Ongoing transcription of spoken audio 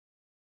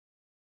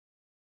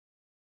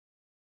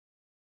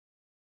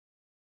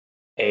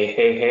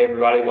Hey,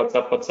 everybody, what's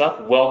up? What's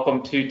up?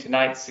 Welcome to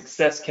tonight's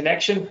Success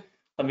Connection.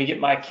 Let me get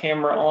my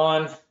camera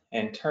on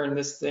and turn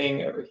this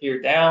thing over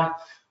here down.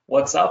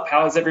 What's up?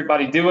 How is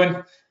everybody doing?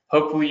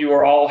 Hopefully you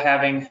are all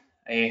having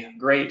a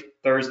great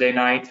Thursday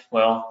night.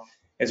 Well,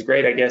 as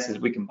great, I guess, as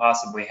we can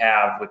possibly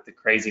have with the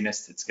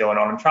craziness that's going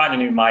on. I'm trying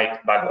a new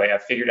mic, by the way. I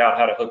figured out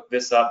how to hook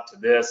this up to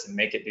this and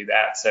make it do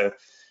that. So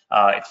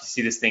if you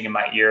see this thing in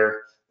my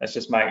ear, that's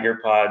just my ear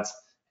pods.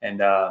 And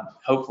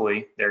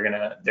hopefully they're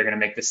gonna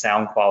make the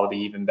sound quality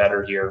even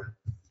better here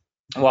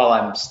while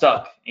I'm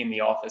stuck in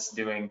the office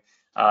doing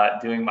my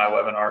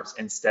webinars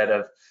instead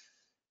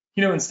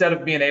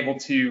of being able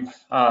to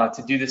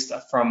do this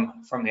stuff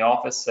from the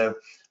office. So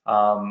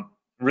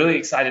really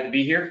excited to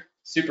be here,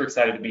 super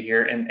excited to be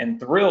here, and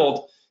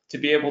thrilled to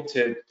be able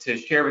to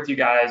share with you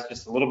guys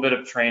just a little bit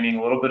of training,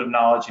 a little bit of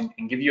knowledge,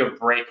 and give you a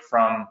break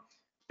from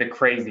the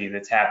crazy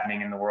that's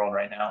happening in the world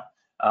right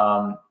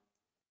now.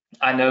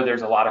 I know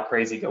there's a lot of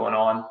crazy going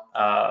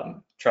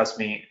on. Trust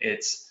me,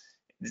 it's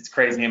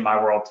crazy in my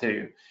world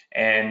too.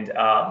 And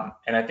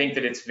I think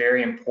that it's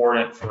very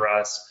important for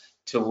us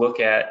to look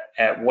at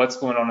what's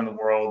going on in the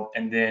world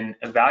and then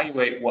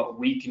evaluate what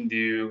we can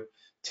do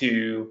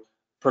to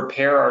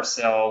prepare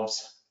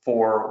ourselves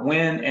for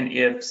when and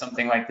if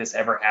something like this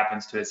ever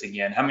happens to us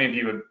again. How many of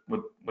you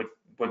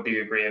would be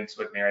agreeing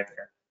with me right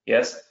there?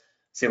 Yes?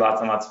 See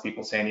lots and lots of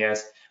people saying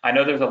yes. I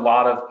know there's a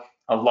lot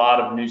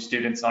of new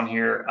students on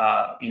here.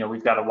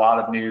 We've got a lot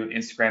of new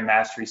Instagram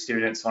mastery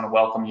students. I want to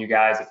welcome you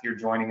guys. If you're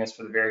joining us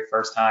for the very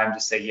first time,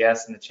 just say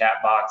yes in the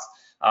chat box.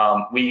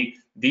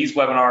 These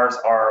webinars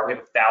we have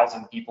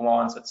 1,000 people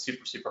on, so it's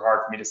super, super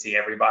hard for me to see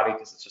everybody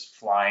because it's just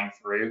flying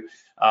through.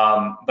 But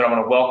I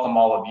want to welcome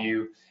all of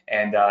you,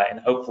 and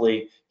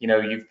hopefully,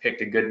 you've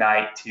picked a good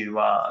night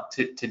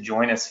to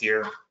join us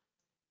here,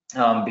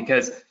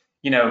 because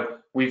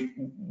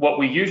what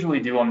we usually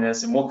do on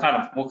this, and we'll kind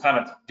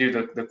of do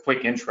the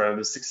quick intro.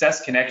 The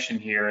Success Connection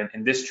here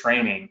and this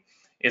training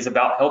is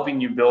about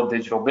helping you build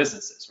digital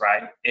businesses,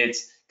 right?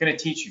 It's going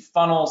to teach you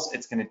funnels.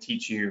 It's going to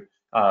teach you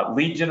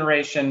lead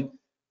generation.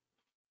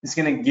 It's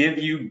going to give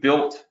you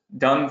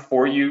done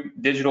for you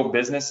digital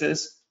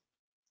businesses.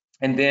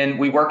 And then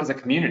we work as a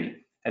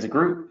community, as a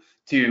group,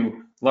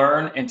 to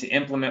learn and to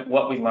implement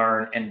what we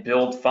learn and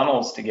build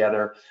funnels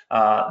together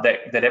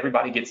that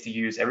everybody gets to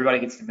use, everybody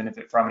gets to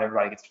benefit from, and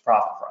everybody gets to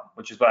profit from,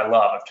 which is what I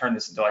love. I've turned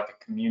this into like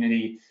a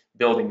community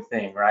building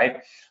thing,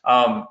 right?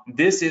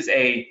 This is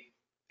a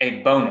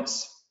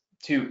bonus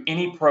to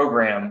any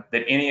program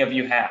that any of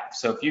you have.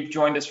 So if you've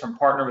joined us from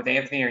Partner with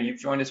Anthony, or you've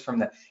joined us from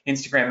the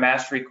Instagram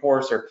Mastery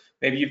course, or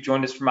maybe you've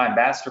joined us from my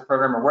Ambassador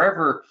program,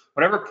 or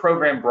whatever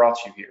program brought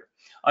you here,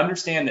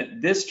 understand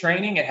that this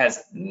training, it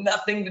has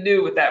nothing to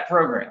do with that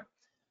program,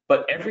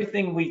 but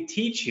everything we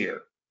teach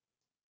here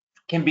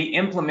can be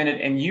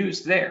implemented and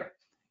used there.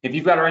 If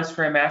you've got our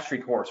Instagram Mastery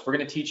course, we're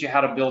going to teach you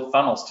how to build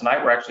funnels.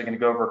 Tonight, we're actually going to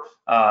go over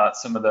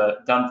some of the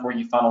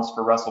done-for-you funnels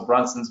for Russell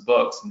Brunson's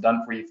books, and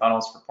done-for-you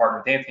funnels for Partner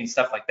with Anthony,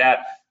 stuff like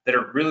that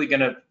are really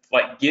going to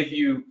give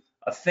you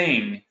a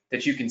thing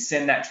that you can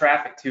send that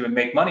traffic to and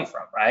make money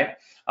from, right?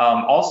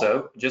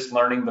 Also, just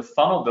learning the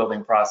funnel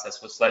building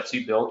process, which lets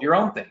you build your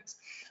own things.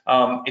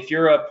 If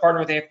you're a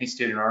Partner with Anthony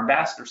student or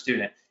Ambassador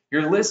student,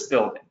 you're list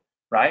building,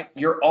 right?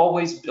 You're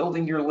always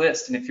building your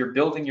list. And if you're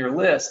building your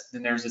list,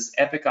 then there's this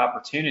epic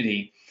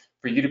opportunity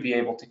for you to be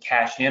able to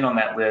cash in on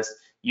that list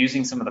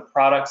using some of the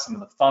products, some of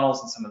the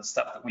funnels, and some of the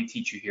stuff that we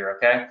teach you here,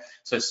 okay?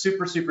 So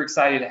super, super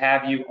excited to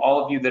have you.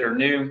 All of you that are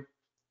new,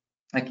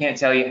 I can't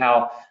tell you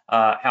how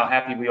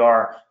happy we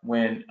are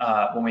when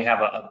we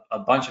have a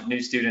bunch of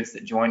new students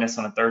that join us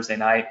on a Thursday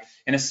night,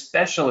 and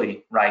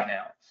especially right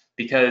now,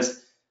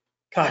 because,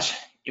 gosh,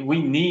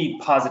 we need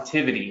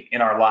positivity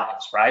in our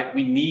lives, right?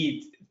 We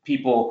need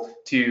people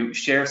to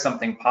share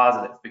something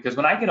positive, because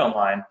when I get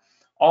online,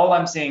 all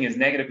I'm seeing is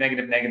negative,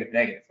 negative, negative,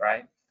 negative,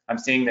 right? I'm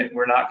seeing that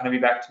we're not going to be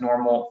back to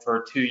normal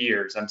for 2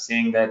 years. I'm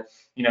seeing that,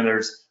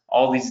 there's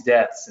all these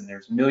deaths and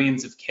there's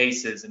millions of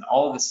cases and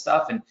all of this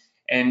stuff.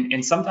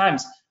 And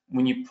sometimes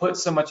when you put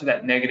so much of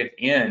that negative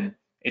in,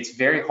 it's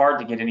very hard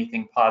to get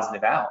anything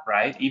positive out,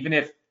 right? Even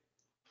if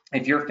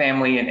your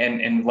family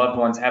and loved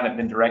ones haven't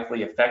been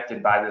directly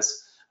affected by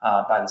this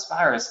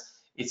virus,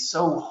 it's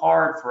so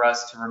hard for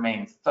us to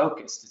remain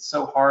focused. It's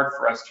so hard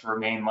for us to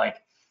remain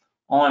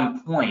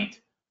on point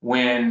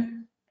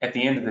when at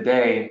the end of the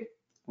day,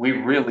 we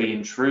really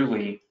and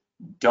truly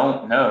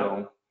don't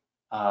know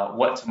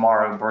what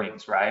tomorrow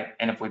brings, right?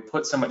 And if we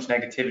put so much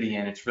negativity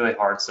in, it's really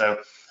hard. So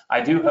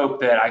I do hope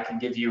that I can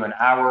give you an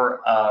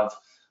hour of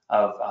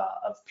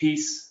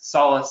peace,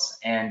 solace,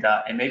 and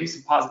maybe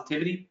some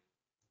positivity,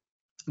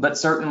 but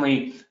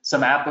certainly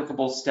some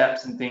applicable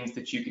steps and things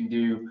that you can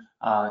do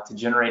to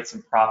generate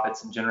some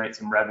profits and generate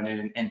some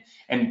revenue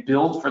and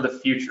build for the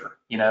future.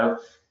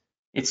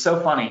 It's so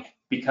funny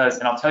because,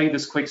 and I'll tell you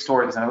this quick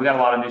story, because I know we got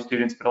a lot of new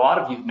students, but a lot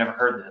of you have never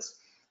heard this.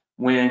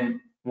 When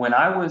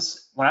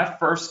I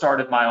first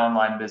started my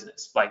online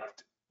business, I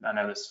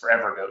know this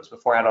forever ago, it was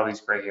before I had all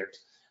these gray hairs.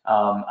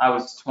 I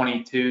was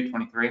 22,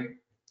 23,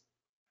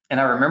 and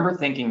I remember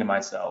thinking to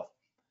myself,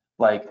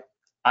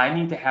 I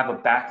need to have a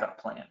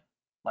backup plan.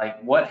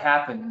 Like, what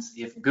happens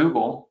if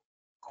Google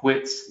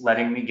quits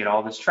letting me get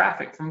all this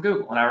traffic from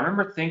Google? And I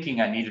remember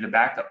thinking I needed a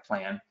backup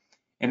plan.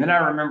 And then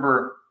I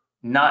remember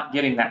not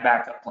getting that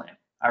backup plan.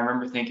 I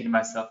remember thinking to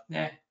myself,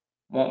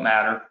 won't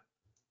matter.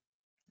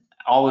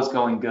 All is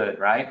going good,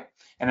 right?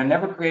 And I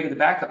never created the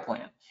backup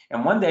plan.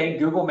 And one day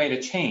Google made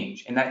a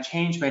change, and that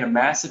change made a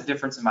massive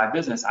difference in my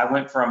business. I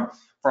went from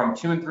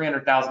 $200,000 and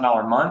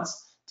 $300,000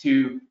 months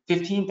to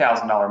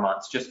 $15,000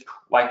 months, just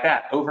like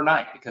that,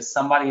 overnight, because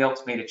somebody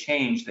else made a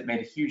change that made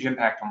a huge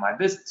impact on my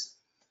business.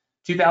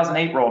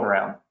 2008 rolled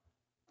around,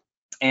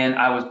 and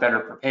I was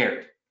better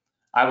prepared.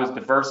 I was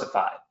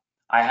diversified.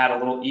 I had a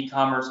little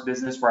e-commerce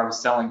business where I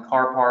was selling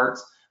car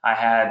parts. I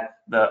had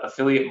the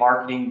affiliate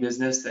marketing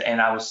business,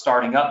 and I was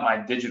starting up my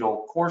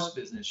digital course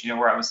business,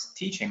 where I was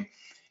teaching.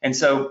 And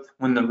so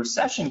when the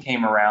recession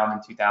came around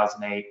in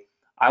 2008,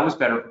 I was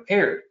better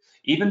prepared.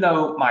 Even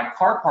though my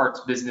car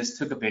parts business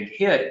took a big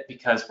hit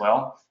because,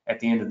 well, at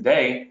the end of the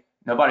day,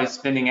 nobody's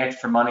spending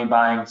extra money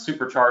buying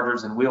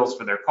superchargers and wheels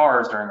for their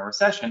cars during a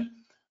recession.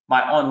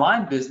 My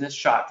online business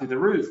shot through the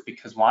roof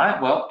because why?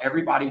 Well,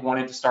 everybody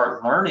wanted to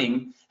start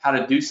learning how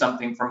to do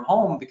something from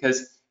home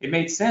because it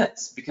made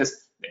sense,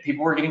 because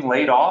people were getting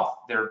laid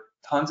off. There are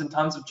tons and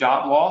tons of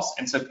job loss.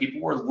 And so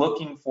people were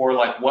looking for,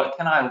 like, what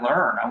can I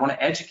learn? I want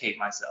to educate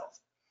myself.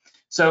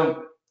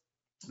 So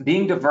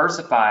being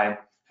diversified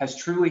has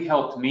truly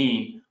helped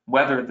me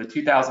weather the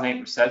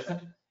 2008 recession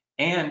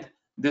and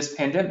this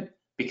pandemic.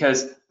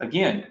 Because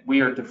again,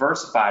 we are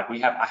diversified.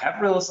 I have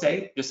real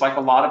estate, just like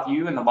a lot of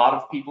you and a lot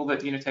of people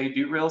that tell you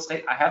do real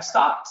estate. I have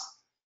stocks.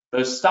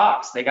 Those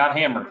stocks, they got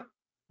hammered.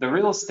 The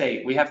real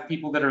estate, we have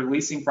people that are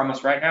leasing from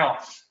us right now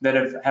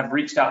that have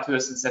reached out to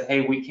us and said,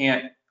 hey, we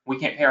can't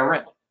pay our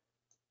rent,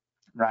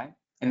 right?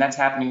 And that's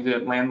happening to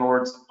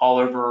landlords all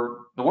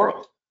over the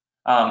world.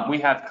 We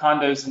have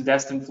condos in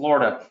Destin,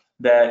 Florida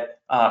that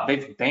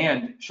they've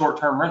banned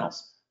short-term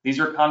rentals. These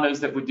are condos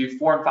that would do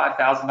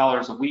 $4,000 and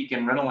 $5,000 a week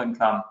in rental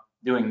income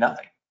doing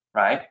nothing,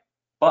 right?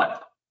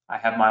 But I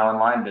have my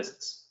online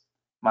business.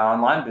 My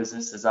online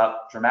business is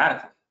up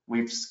dramatically.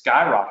 We've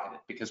skyrocketed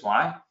because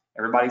why?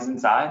 Everybody's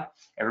inside,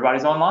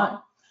 everybody's online.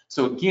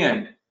 So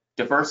again,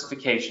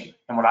 diversification.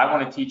 And what I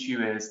want to teach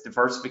you is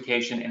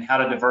diversification and how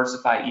to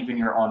diversify even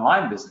your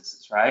online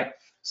businesses, right?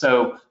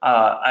 So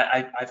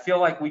I feel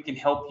like we can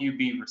help you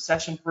be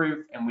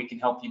recession-proof, and we can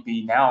help you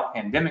be now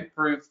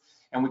pandemic-proof,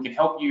 and we can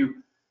help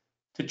you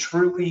to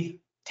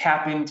truly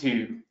tap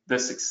into the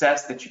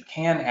success that you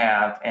can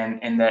have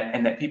and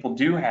that people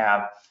do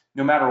have,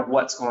 no matter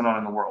what's going on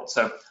in the world.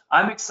 So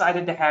I'm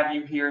excited to have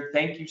you here.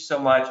 Thank you so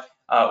much.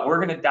 We're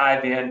going to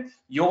dive in.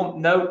 You'll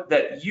note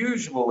that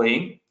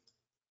usually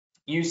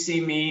you see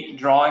me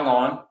drawing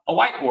on a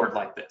whiteboard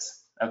like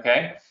this,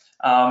 okay?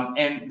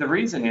 And the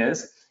reason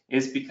is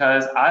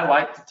because I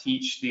like to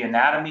teach the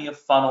anatomy of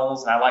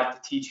funnels, and I like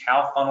to teach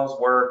how funnels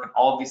work and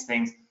all of these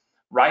things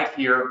right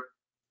here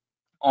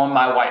on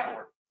my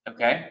whiteboard,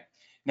 okay?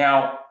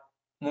 Now,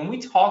 when we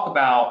talk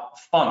about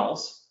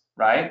funnels,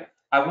 right,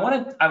 I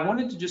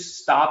wanted to just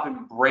stop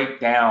and break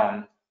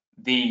down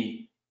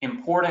the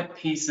important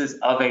pieces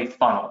of a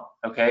funnel,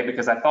 okay?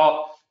 Because I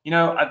thought,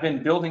 I've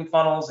been building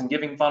funnels and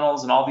giving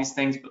funnels and all these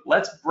things, but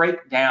let's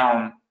break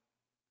down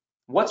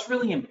what's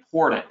really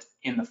important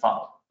in the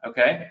funnel,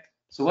 okay?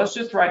 So let's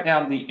just write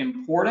down the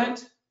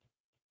important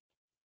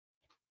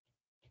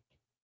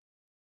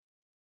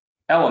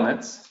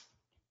elements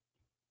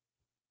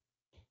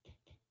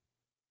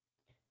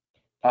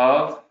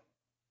of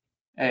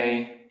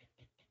a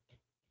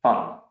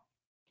funnel,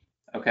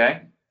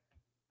 okay?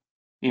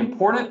 The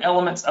important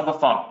elements of a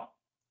funnel.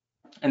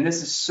 And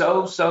this is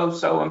so, so,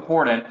 so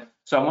important.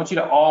 So I want you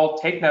to all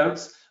take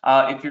notes.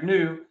 If you're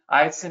new,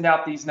 I send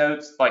out these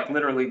notes, like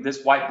literally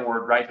this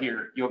whiteboard right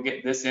here. You'll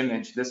get this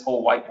image, this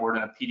whole whiteboard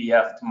in a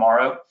PDF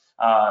tomorrow.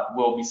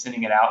 We'll be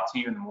sending it out to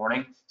you in the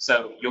morning.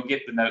 So you'll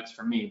get the notes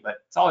from me, but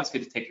it's always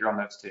good to take your own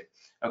notes too.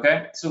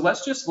 Okay, so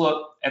let's just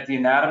look at the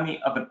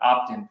anatomy of an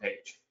opt-in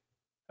page.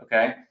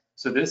 Okay,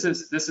 so this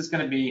is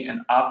going to be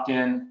an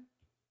opt-in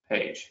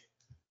page.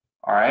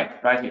 All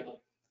right, right here.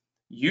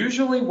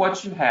 Usually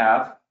what you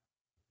have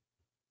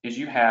is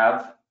you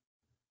have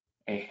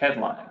a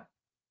headline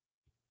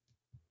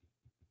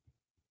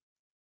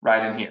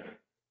right in here,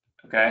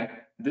 okay?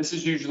 This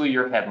is usually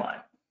your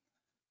headline.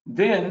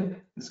 Then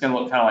it's going to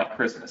look kind of like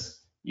Christmas.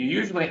 You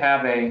usually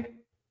have a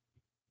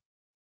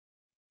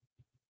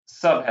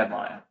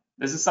subheadline.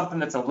 This is something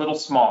that's a little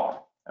smaller,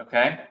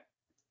 okay?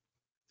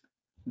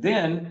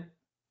 Then,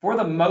 for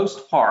the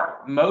most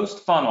part,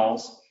 most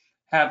funnels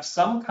have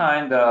some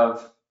kind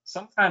of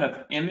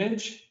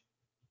image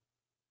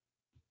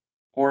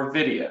or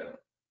video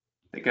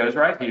that goes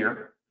right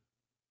here.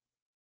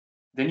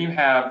 Then you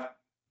have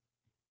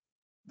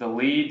the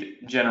lead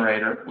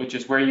generator, which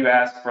is where you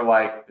ask for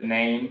like the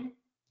name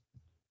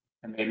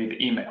and maybe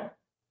the email,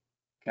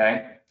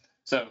 okay?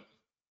 So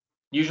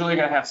usually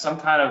you're gonna have some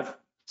kind of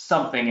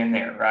something in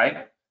there,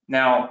 right?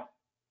 Now,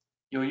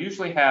 you'll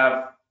usually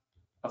have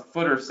a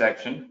footer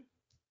section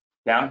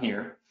down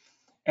here,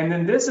 And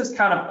then this is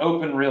kind of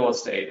open real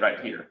estate right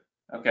here,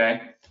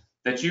 okay,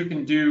 that you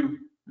can do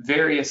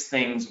various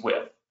things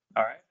with,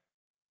 all right?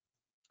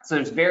 So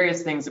there's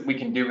various things that we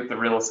can do with the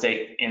real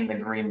estate in the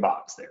green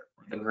box there,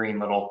 the green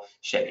little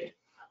shade,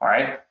 all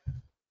right?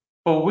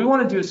 But what we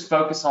want to do is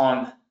focus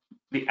on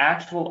the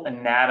actual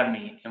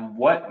anatomy and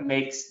what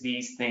makes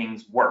these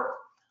things work.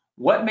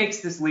 What makes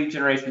this lead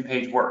generation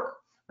page work,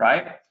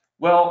 right?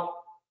 Well,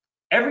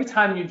 every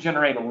time you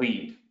generate a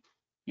lead,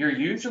 you're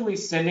usually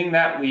sending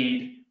that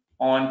lead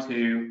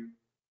onto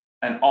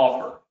an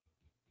offer,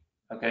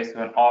 okay?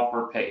 So an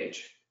offer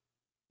page,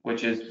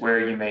 which is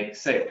where you make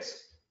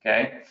sales,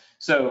 okay?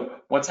 So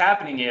what's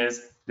happening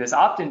is this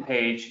opt-in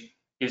page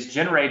is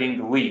generating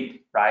the lead,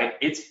 right?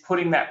 It's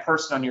putting that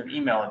person on your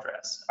email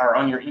address or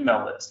on your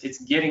email list.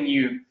 It's getting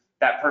you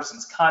that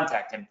person's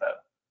contact info,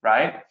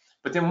 right?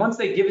 But then once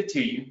they give it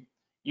to you,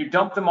 you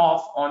dump them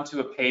off onto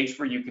a page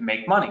where you can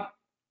make money.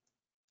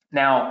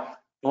 Now,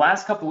 the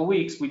last couple of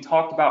weeks, we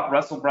talked about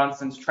Russell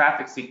Brunson's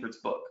Traffic Secrets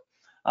book,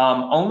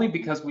 only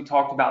because we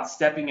talked about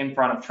stepping in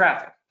front of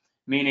traffic,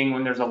 meaning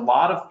when there's a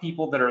lot of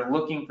people that are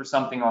looking for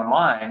something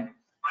online,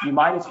 you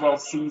might as well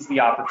seize the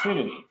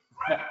opportunity.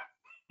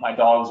 My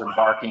dogs are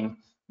barking.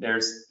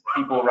 There's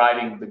people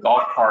riding the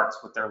golf carts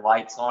with their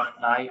lights on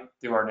at night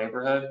through our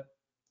neighborhood,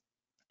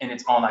 and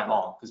it's all night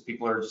long because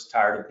people are just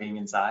tired of being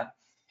inside.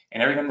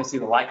 And every time they see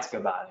the lights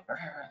go by,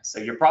 so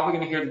you're probably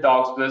going to hear the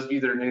dogs. For those of you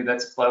that are new,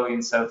 that's Chloe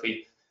and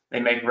Sophie. They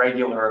make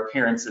regular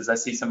appearances. I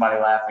see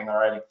somebody laughing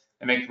already.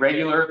 They make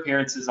regular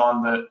appearances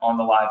on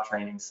the live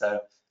training. So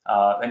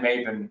they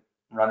may even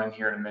run in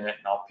here in a minute,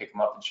 and I'll pick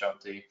them up and show them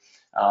to you.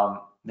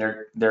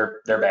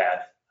 They're bad.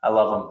 I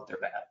love them. They're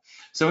bad.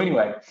 So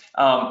anyway,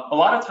 a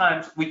lot of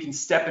times we can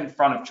step in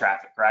front of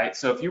traffic, right?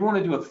 So if you want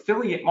to do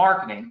affiliate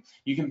marketing,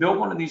 you can build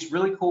one of these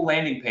really cool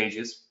landing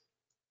pages,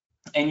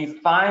 and you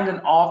find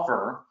an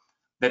offer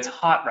that's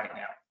hot right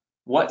now.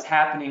 What's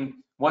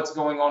happening? What's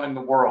going on in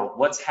the world?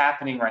 What's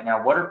happening right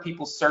now? What are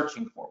people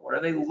searching for? What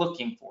are they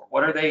looking for?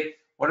 What are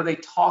they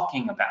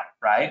talking about,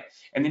 right?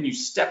 And then you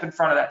step in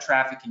front of that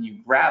traffic and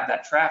you grab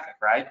that traffic,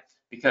 right?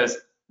 Because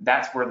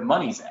that's where the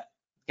money's at,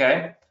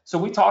 okay? So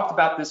we talked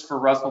about this for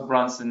Russell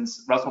Brunson's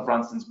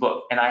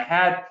book, and I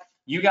had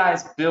you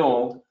guys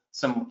build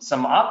some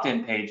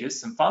opt-in pages,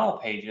 some funnel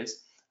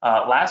pages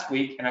last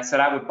week, and I said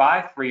I would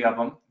buy 3 of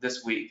them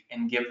this week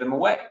and give them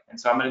away. And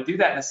so I'm going to do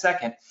that in a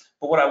second.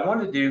 But what I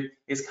want to do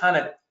is kind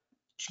of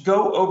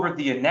go over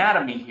the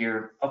anatomy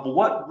here of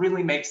what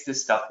really makes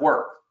this stuff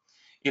work.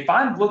 If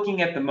I'm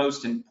looking at the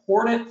most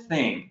important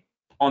thing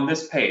on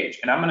this page,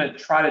 and I'm going to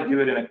try to do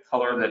it in a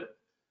color that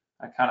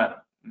I kind of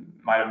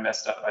might have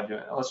messed up by doing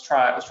it. Let's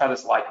try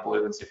this light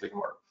blue and see if we can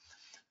work.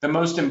 The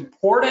most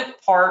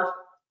important part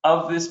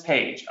of this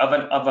page, of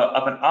an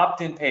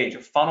opt-in page, a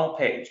funnel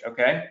page,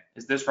 okay,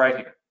 is this right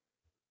here.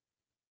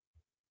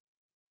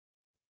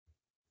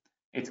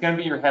 It's going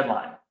to be your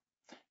headline.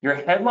 Your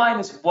headline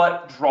is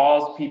what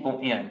draws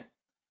people in.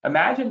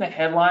 Imagine the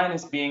headline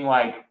as being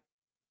like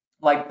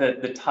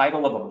the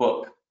title of a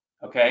book,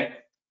 okay?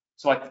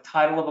 So like the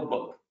title of a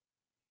book.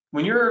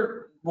 When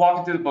you're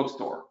walking through the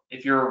bookstore,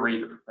 if you're a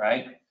reader,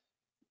 right,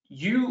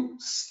 you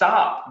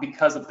stop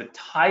because of the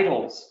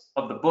titles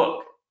of the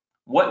book.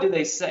 What do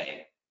they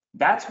say?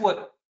 That's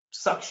what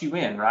sucks you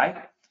in,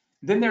 right?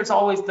 Then there's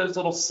always those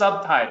little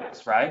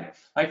subtitles, right?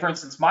 Like for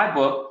instance, my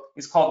book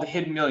is called The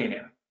Hidden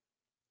Millionaire.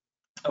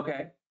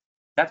 Okay,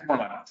 that's one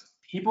of my books.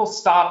 People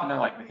stop and they're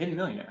like, The Hidden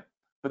Millionaire.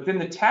 But then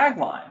the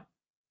tagline,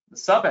 the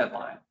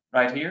subheadline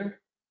right here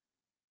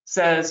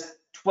says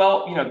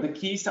 12, the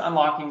keys to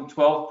unlocking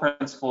 12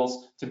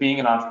 principles to being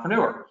an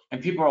entrepreneur.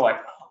 And people are like,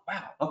 oh,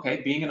 wow,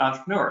 okay, being an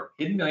entrepreneur,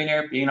 hidden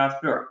millionaire, being an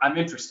entrepreneur. I'm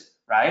interested,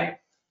 right?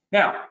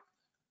 Now,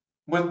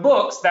 with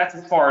books, that's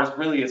as far as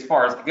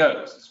it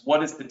goes. Is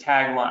what is the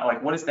tagline,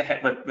 like what is the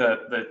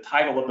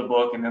title of the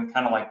book, and then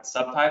kind of like the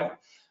subtitle.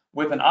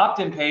 With an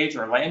opt-in page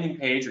or a landing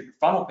page or your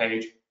funnel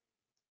page,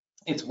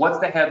 it's what's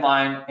the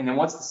headline and then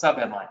what's the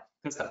subheadline.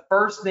 It's the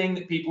first thing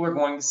that people are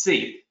going to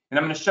see. And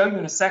I'm going to show you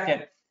in a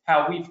second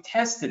how we've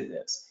tested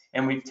this,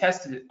 and we've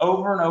tested it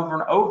over and over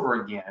and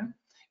over again.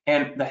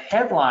 And the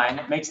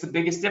headline makes the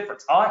biggest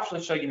difference. I'll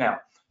actually show you now,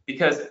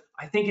 because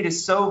I think it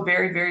is so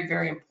very, very,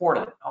 very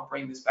important. I'll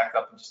bring this back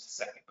up in just a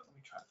second, but let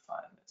me try to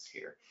find this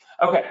here.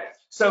 Okay,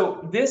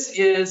 so this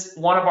is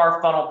one of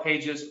our funnel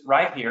pages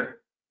right here.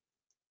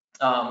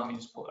 Let me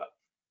just pull it up.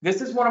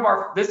 This is one of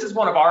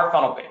our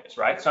funnel pages,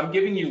 right? So I'm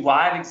giving you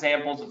live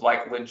examples of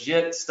like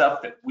legit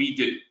stuff that we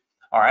do.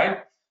 All right.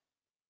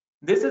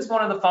 This is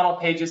one of the funnel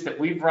pages that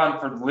we've run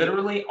for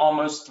literally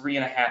almost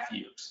 3.5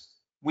 years.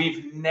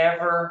 We've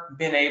never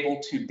been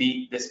able to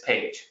beat this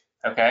page,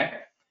 okay?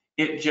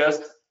 It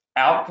just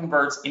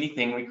out-converts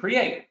anything we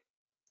create.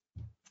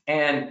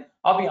 And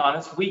I'll be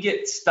honest, we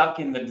get stuck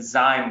in the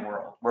design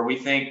world where we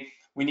think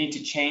we need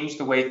to change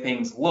the way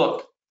things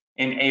look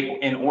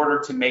in order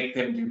to make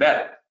them do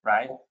better,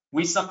 right?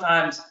 We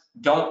sometimes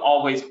don't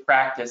always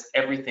practice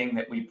everything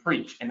that we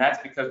preach, and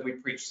that's because we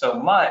preach so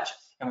much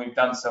and we've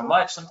done so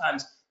much.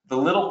 Sometimes the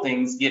little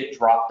things get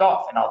dropped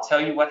off, and I'll tell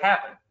you what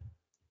happened.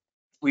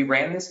 we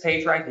ran this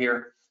page right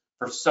here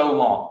for so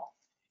long,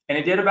 and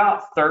it did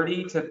about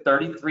 30 to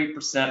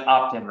 33%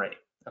 opt-in rate.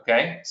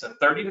 Okay, so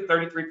 30 to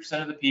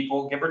 33% of the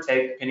people, give or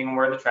take, depending on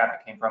where the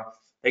traffic came from,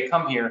 they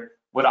come here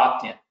would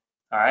opt in.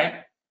 All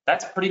right,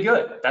 that's pretty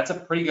good. That's a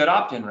pretty good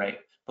opt-in rate.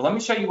 But let me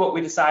show you what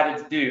we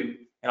decided to do,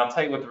 and I'll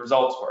tell you what the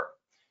results were.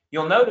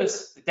 You'll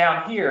notice that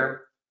down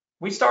here,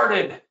 we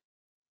started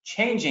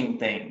changing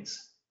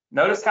things.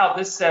 Notice how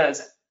this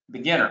says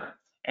beginner,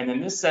 and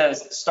then this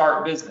says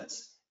start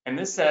business, and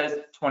this says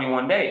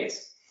 21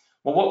 days.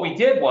 Well, what we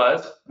did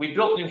was we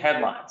built new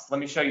headlines. Let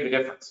me show you the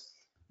difference.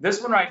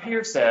 This one right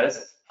here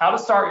says how to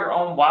start your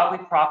own wildly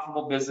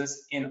profitable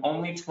business in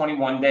only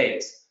 21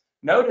 days.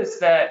 Notice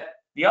that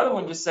the other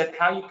one just said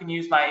how you can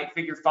use my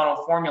 8-figure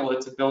funnel formula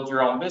to build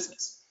your own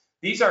business.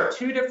 These are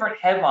two different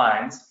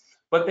headlines,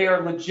 but they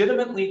are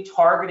legitimately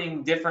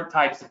targeting different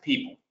types of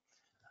people.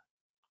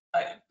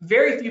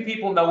 Very few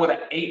people know what an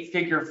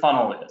 8-figure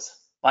funnel is.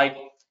 Like,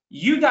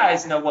 you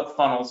guys know what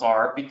funnels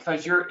are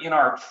because you're in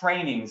our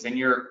trainings and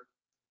you're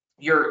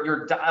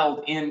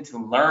dialed into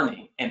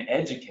learning and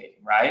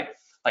educating, right?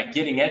 Like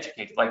getting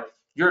educated. Like,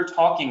 you're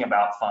talking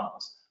about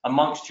funnels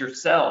amongst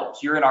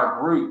yourselves. You're in our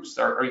groups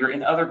or you're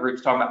in other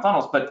groups talking about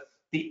funnels. But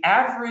the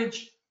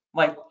average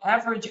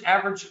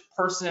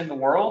person in the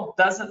world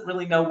doesn't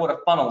really know what a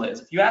funnel is.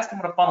 If you ask them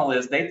what a funnel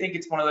is, they think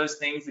it's one of those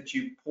things that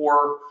you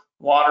pour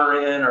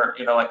water in or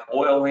like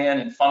oil in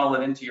and funnel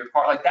it into your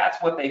car. Like,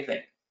 that's what they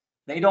think.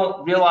 They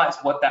don't realize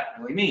what that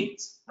really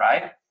means,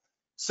 right?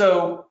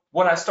 So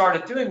what I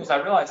started doing was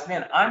I realized,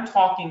 man, I'm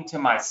talking to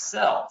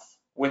myself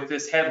with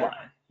this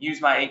headline,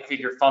 use my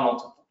 8-figure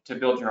funnel to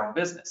build your own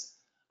business.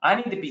 I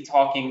need to be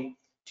talking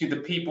to the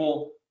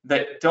people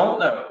that don't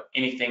know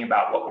anything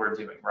about what we're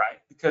doing, right?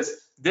 Because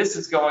this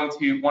is going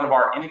to one of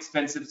our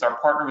inexpensive, our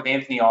Partner with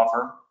Anthony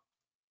offer.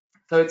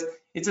 So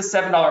it's a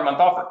 $7 a month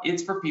offer.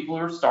 It's for people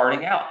who are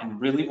starting out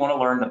and really want to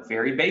learn the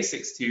very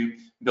basics to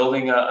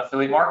building an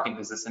affiliate marketing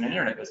business and an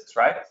internet business,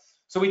 right?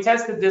 So we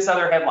tested this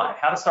other headline,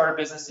 how to start a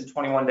business in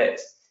 21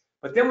 days.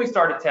 But then we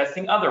started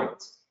testing other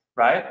ones,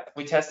 right?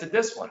 We tested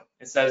this one.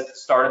 It says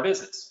start a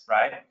business,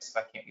 right? Let's see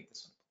if I can't get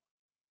this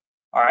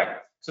one. All right.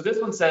 So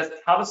this one says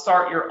how to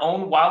start your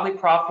own wildly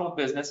profitable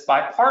business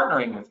by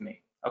partnering with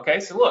me. Okay.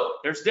 So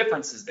look, there's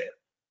differences there.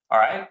 All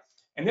right.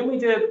 And then we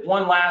did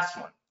one last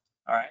one.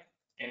 All right.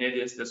 And it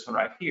is this one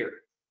right here.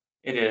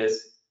 It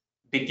is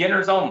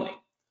beginners only.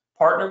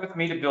 Partner with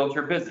me to build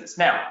your business.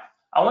 Now,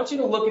 I want you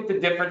to look at the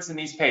difference in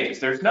these pages.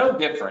 There's no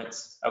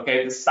difference,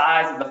 okay, the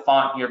size of the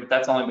font here, but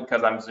that's only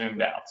because I'm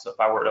zoomed out. So if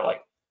I were to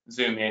like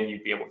zoom in,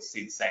 you'd be able to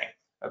see the same,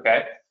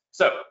 okay?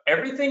 So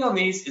everything on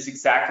these is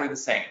exactly the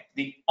same.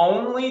 The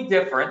only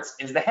difference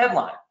is the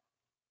headline.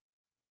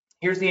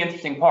 Here's the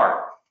interesting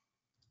part.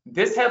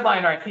 This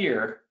headline right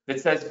here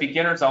that says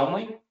beginners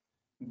only,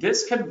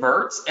 this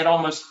converts at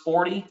almost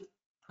 40%.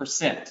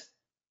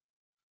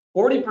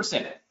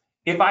 40%.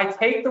 If I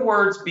take the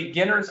words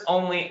beginners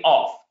only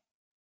off,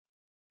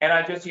 and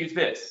I just use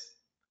this,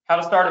 how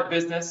to start a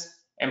business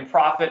and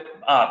profit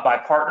by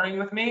partnering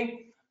with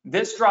me,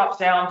 this drops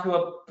down to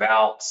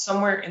about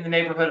somewhere in the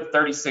neighborhood of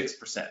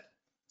 36%.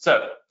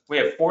 So we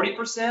have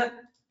 40%,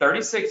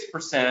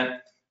 36%.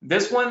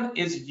 This one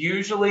is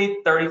usually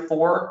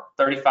 34,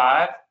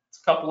 35. It's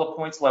a couple of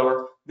points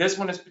lower. This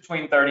one is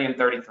between 30 and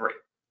 33.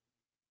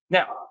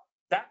 Now,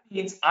 that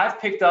means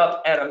I've picked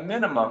up at a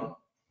minimum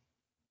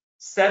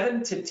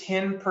 7 to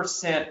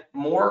 10%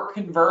 more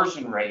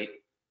conversion rate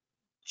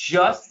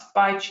just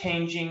by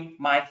changing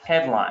my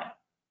headline.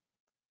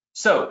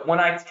 So when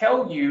I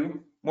tell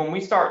you, when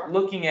we start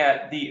looking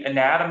at the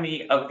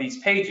anatomy of these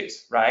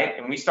pages, right,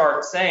 and we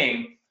start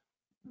saying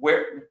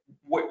where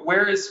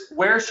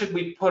should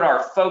we put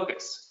our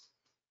focus,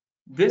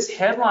 this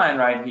headline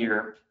right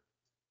here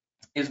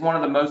is one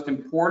of the most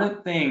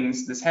important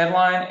things, this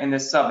headline and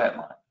this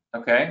subheadline,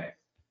 okay?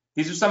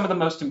 These are some of the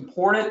most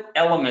important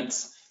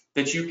elements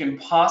that you can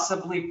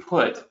possibly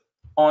put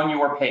on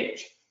your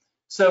page.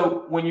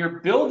 So when you're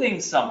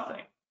building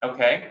something,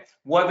 okay,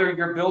 whether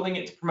you're building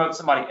it to promote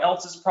somebody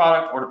else's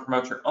product or to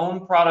promote your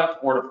own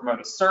product or to promote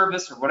a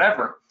service or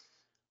whatever,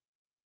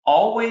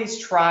 always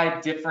try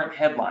different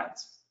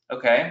headlines,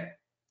 okay?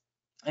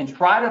 And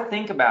try to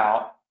think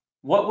about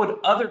what would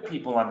other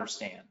people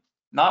understand,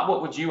 not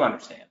what would you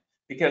understand.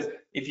 Because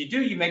if you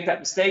do, you make that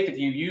mistake if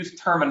you use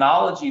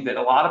terminology that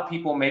a lot of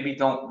people maybe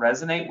don't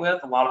resonate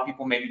with, a lot of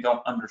people maybe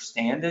don't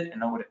understand it and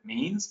know what it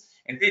means.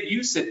 And then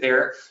you sit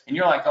there and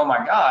you're like, oh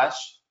my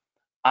gosh,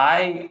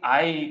 I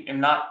am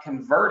not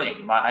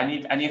converting. I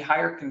need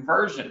higher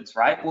conversions,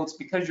 right? Well, it's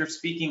because you're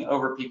speaking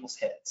over people's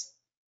heads.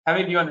 How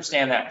many of you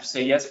understand that? Just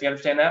say yes if you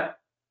understand that.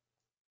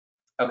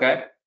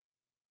 Okay,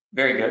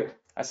 very good.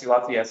 I see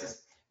lots of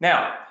yeses.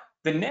 Now,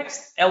 the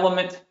next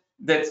element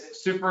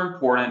that's super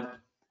important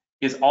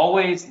is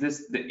always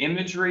the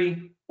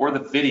imagery or the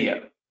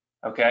video,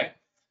 okay?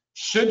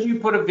 Should you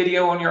put a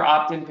video on your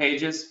opt-in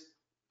pages?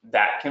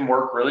 That can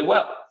work really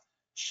well.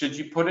 Should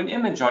you put an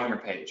image on your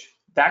page?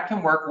 That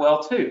can work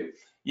well too.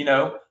 You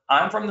know,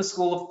 I'm from the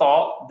school of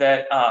thought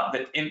that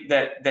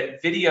that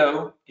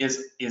video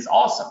is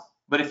awesome,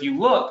 But if you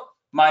look,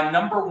 my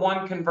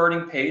 #1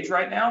 converting page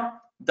right now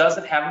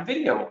doesn't have a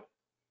video.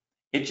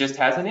 It just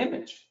has an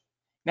image.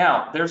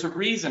 Now, there's a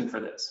reason for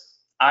this,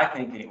 I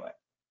think anyway.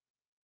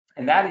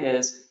 And that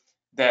is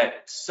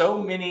that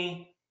so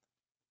many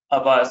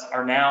of us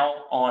are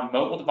now on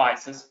mobile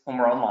devices when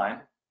we're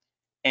online,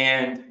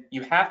 and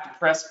you have to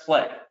press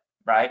play,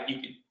 right?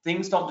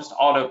 Things don't just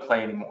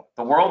autoplay anymore.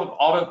 The world of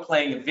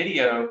autoplaying a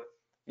video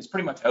is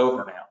pretty much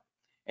over now.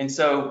 And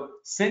so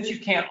since you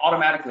can't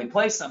automatically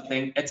play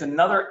something, it's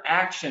another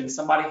action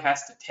somebody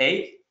has to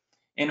take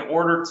in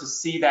order to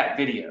see that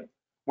video.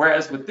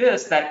 Whereas with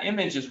this, that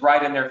image is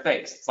right in their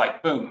face. It's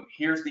like, boom,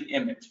 here's the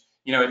image.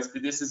 You know,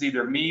 this is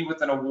either me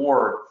with an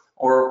award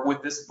or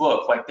with this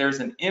book. Like there's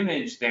an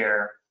image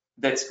there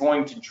that's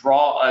going to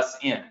draw us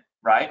in,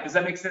 right? Does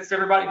that make sense to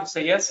everybody? Just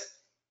say yes.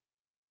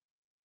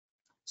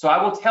 So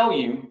I will tell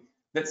you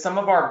that some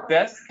of our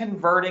best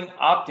converting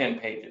opt-in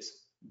pages,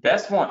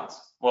 best ones,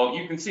 well,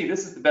 you can see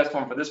this is the best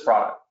one for this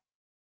product.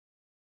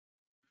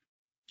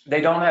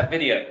 They don't have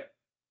video.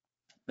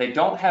 They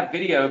don't have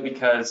video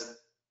because,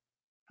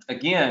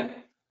 again,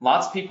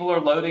 lots of people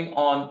are loading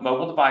on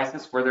mobile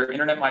devices where their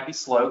internet might be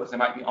slow because they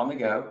might be on the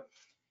go.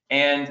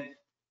 And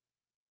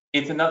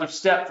it's another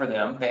step for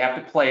them. They have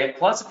to play it.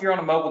 Plus, if you're on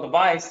a mobile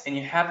device and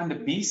you happen to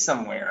be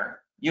somewhere,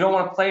 you don't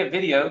want to play a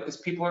video because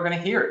people are going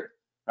to hear it,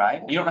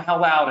 right? You don't know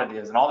how loud it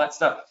is and all that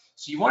stuff.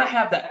 So you want to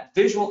have that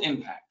visual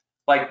impact.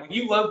 Like when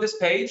you load this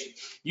page,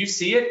 you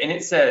see it and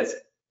it says,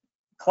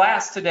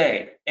 class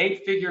today,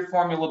 8-figure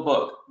formula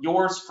book,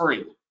 yours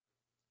free.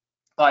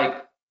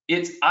 Like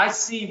I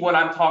see what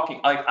I'm talking,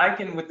 like I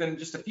can, within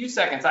just a few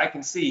seconds, I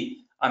can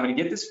see, I'm going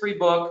to get this free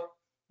book.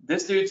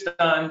 This dude's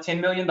done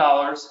 $10 million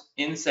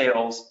in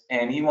sales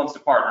and he wants to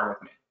partner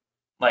with me.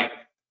 Like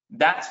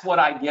that's what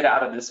I get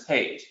out of this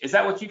page. Is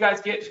that what you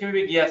guys get? Just give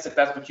me a big yes if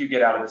that's what you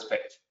get out of this page.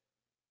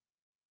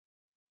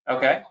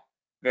 Okay,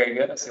 very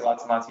good. I see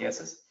lots and lots of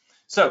yeses.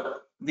 So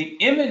the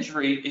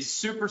imagery is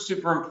super,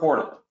 super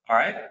important. All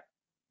right,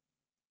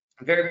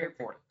 very, very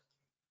important.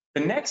 The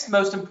next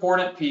most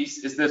important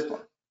piece is this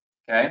one.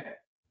 Okay,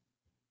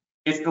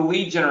 it's the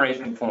lead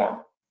generation form.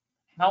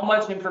 How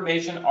much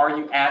information are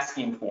you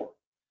asking for?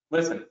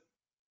 Listen,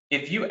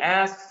 if you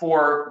ask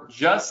for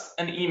just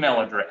an email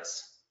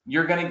address,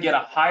 you're going to get a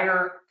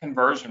higher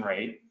conversion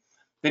rate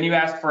than you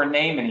ask for a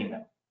name and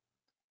email.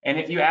 And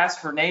if you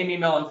ask for name,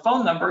 email, and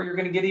phone number, you're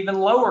going to get even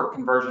lower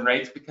conversion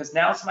rates because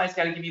now somebody's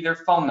got to give you their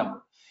phone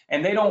number.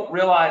 And they don't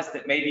realize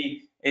that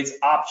maybe it's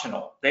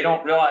optional. They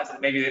don't realize that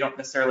maybe they don't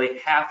necessarily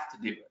have to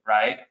do it,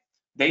 right?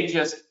 They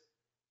just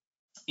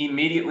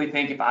immediately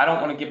think, if I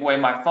don't want to give away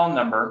my phone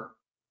number,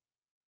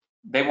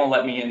 they won't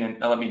let me in and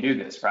let me do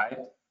this, right?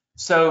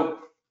 So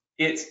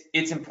it's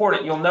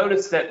important. You'll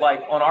notice that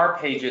like on our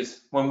pages,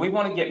 when we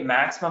want to get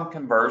maximum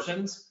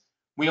conversions,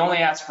 we only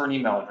ask for an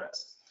email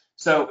address.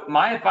 So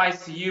my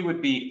advice to you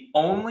would be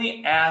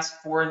only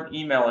ask for an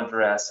email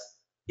address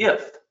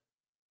if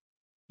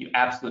you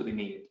absolutely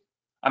need it.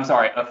 I'm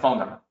sorry, a phone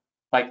number.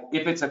 Like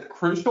if it's a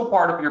crucial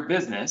part of your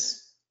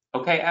business,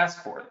 okay,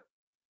 ask for it.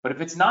 But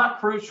if it's not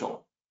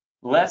crucial,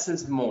 less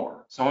is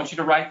more. So I want you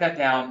to write that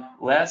down.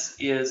 Less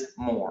is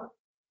more,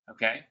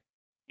 okay?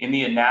 In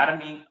the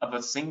anatomy of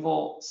a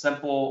single,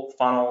 simple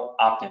funnel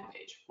opt-in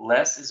page,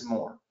 less is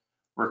more.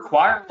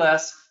 Require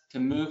less to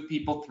move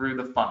people through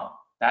the funnel.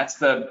 That's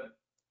the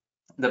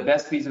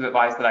best piece of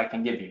advice that I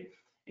can give you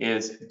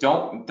is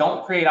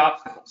don't create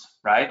obstacles,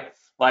 right?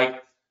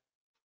 Like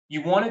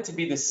you want it to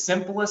be the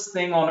simplest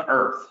thing on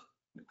earth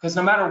because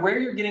no matter where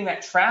you're getting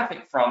that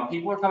traffic from,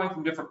 people are coming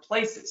from different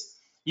places.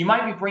 You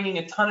might be bringing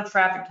a ton of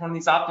traffic to one of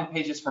these opt-in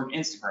pages from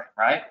Instagram,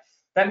 right?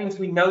 That means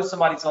we know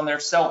somebody's on their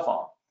cell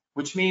phone,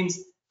 which means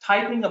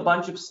typing a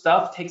bunch of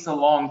stuff takes a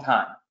long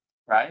time,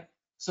 right?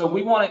 So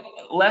we want it,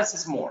 less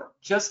is more.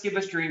 Just give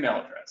us your email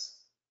address.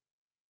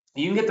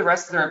 You can get the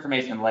rest of their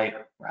information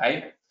later,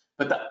 right?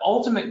 But the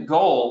ultimate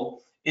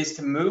goal is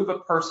to move a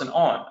person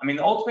on. I mean,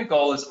 the ultimate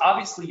goal is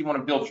obviously you want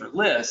to build your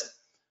list,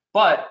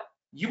 but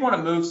you want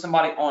to move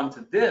somebody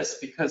onto this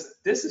because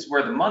this is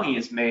where the money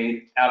is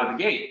made out of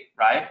the gate,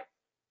 right?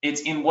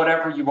 It's in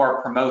whatever you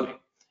are promoting.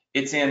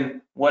 It's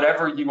in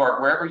whatever you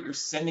are, wherever you're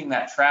sending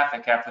that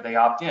traffic after they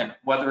opt in,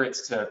 whether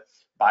it's to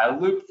buy a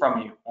loop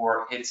from you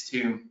or it's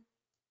to,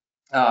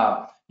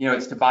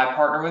 it's to buy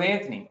Partner with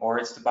Anthony, or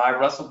it's to buy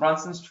Russell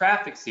Brunson's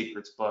Traffic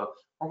Secrets book,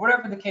 or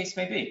whatever the case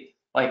may be.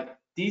 Like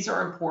these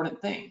are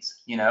important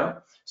things,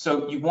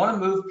 So you want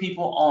to move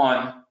people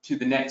on to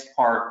the next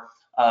part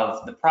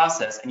of the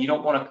process, and you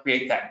don't want to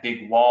create that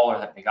big wall or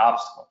that big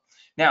obstacle.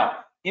 Now,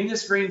 in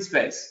this green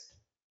space,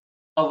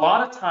 a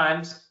lot of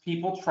times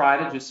people try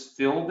to just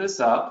fill this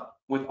up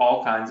with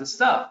all kinds of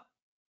stuff.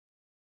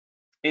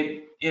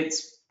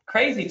 It's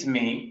crazy to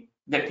me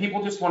that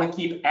people just want to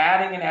keep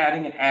adding and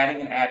adding and adding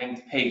and adding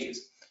to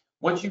pages.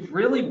 What you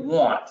really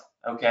want,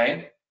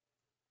 okay,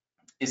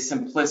 is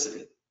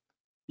simplicity.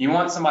 You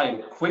want somebody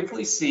to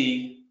quickly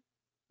see,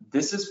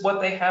 this is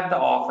what they have to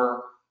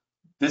offer,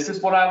 this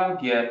is what I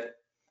will get,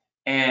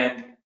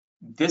 and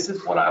this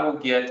is what I will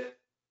get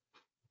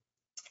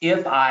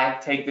if I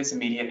take this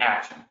immediate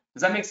action.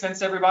 Does that make sense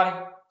to everybody?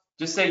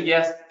 Just say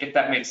yes if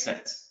that makes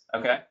sense,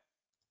 okay?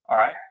 All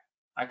right,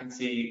 I can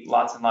see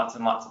lots and lots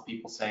and lots of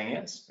people saying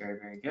yes. Very,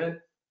 very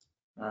good.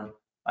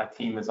 My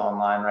team is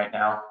online right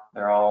now.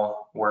 They're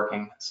all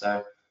working,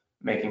 so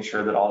making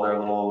sure that all their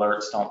little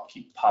alerts don't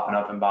keep popping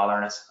up and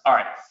bothering us. All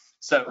right,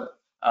 so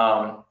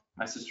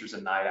my sister's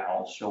a night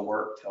owl. She'll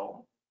work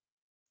till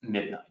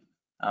midnight.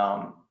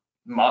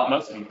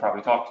 Most of you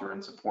probably talk to her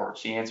in support.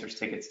 She answers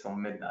tickets till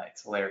midnight.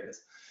 It's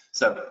hilarious.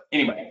 So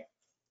anyway,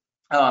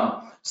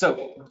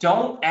 so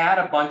don't add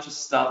a bunch of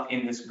stuff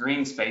in this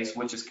green space,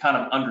 which is kind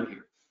of under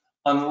here,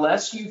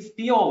 unless you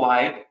feel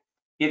like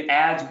it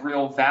adds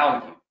real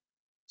value.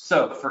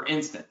 So for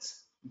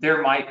instance,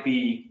 there might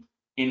be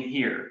in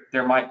here,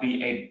 there might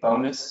be a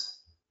bonus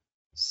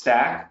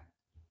stack,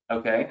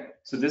 okay?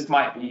 So this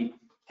might be,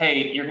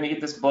 hey, you're gonna get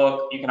this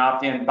book, you can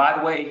opt in. By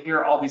the way, here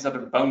are all these other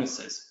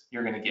bonuses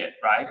you're gonna get,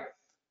 right?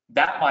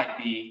 That might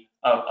be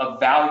a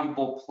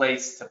valuable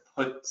place to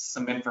put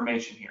some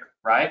information here,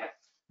 right?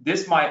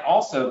 This might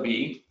also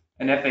be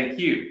an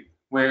FAQ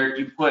where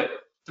you put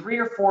 3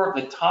 or 4 of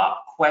the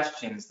top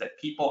questions that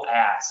people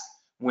ask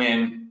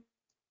when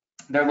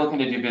they're looking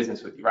to do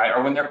business with you, right?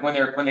 Or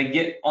when they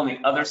get on the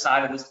other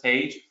side of this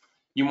page,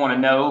 you want to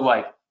know,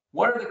 like,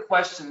 what are the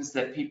questions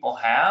that people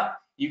have?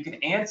 You can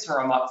answer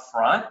them up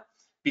front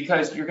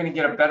because you're going to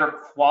get a better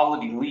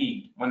quality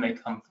lead when they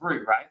come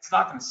through, right? It's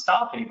not going to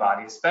stop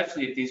anybody,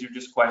 especially if these are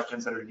just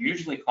questions that are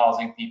usually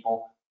causing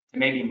people to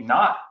maybe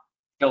not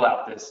fill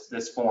out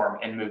this form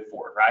and move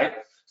forward, right?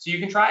 So you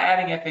can try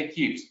adding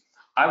FAQs.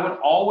 I would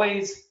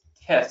always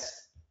test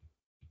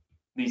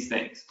these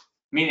things,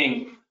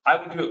 meaning I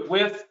would do it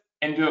with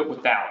and do it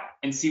without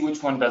and see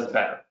which one does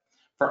better.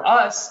 For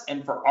us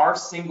and for our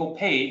single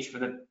page, for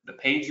the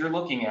page you're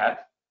looking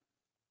at,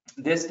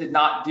 this did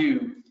not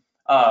do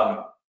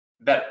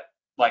better,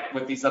 like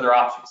with these other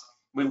options.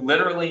 We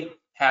literally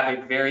have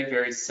a very,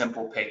 very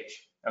simple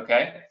page,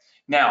 okay?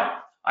 Now,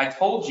 I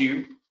told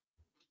you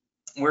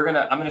I'm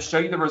gonna show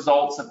you the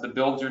results of the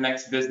build your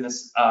next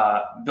business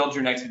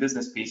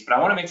piece, but I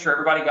wanna make sure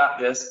everybody got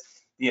this,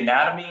 the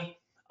anatomy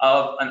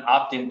of an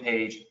opt-in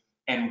page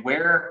and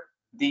where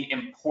the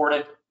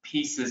important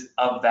pieces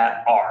of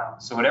that are.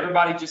 So would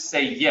everybody just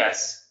say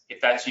yes if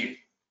that's you,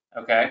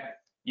 okay?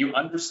 You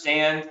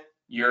understand,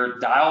 you're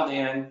dialed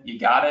in, you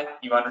got it,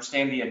 you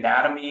understand the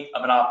anatomy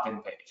of an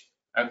opt-in page.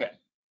 Okay,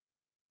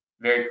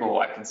 very cool.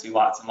 I can see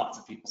lots and lots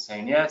of people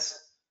saying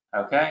yes.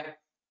 Okay,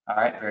 all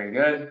right, very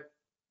good.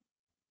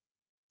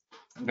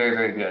 Very,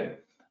 very good.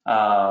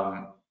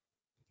 Awesome.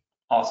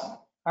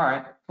 All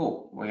right,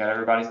 cool. We got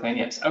everybody saying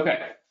yes.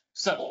 Okay,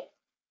 so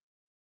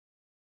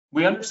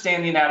we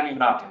understand the anatomy of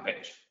an opt-in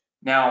page.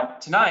 Now,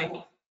 tonight,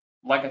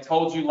 like I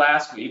told you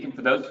last week, and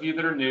for those of you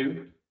that are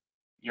new,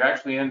 you're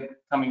actually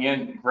coming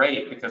in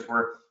great because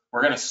we're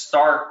going to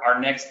start our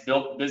next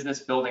business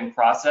building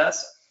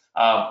process,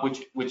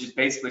 which is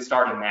basically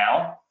starting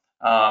now.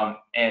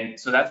 And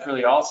so that's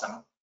really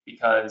awesome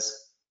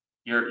because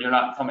you're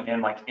not coming in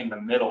like in the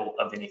middle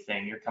of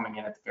anything. You're coming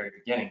in at the very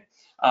beginning.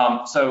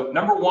 So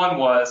number one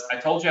was I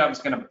told you I was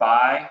going to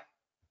buy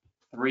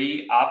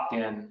 3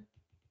 opt-in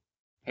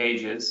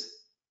pages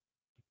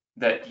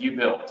that you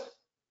built.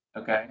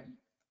 Okay,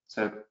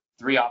 so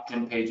 3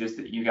 opt-in pages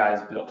that you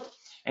guys built.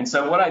 And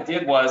so what I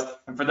did was,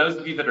 and for those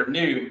of you that are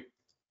new,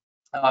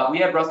 we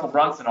had Russell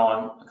Brunson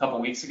on a couple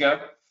weeks ago,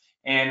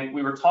 and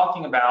we were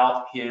talking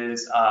about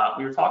his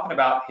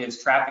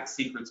Traffic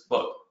Secrets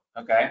book.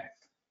 Okay,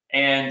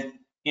 and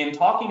in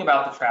talking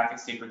about the Traffic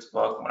Secrets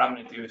book, what I'm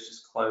going to do is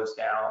just close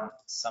down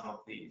some of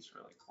these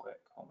really quick.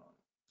 Hold on,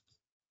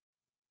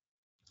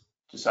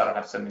 just so I don't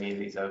have so many of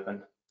these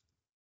open.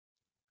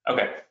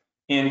 Okay,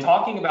 in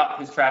talking about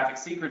his Traffic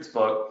Secrets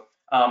book,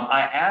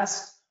 I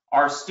asked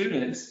our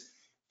students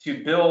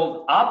to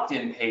build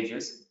opt-in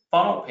pages,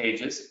 funnel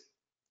pages,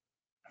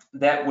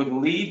 that would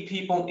lead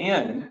people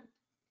in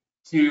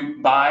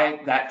to buy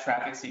that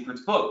Traffic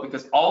Secrets book,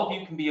 because all of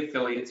you can be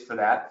affiliates for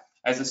that.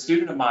 As a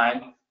student of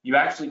mine, you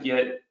actually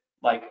get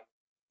like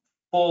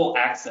full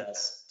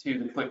access to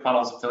the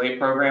ClickFunnels affiliate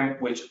program,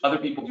 which other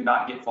people do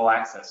not get full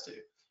access to.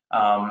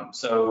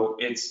 So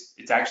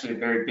it's actually a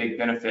very big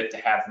benefit to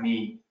have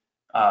me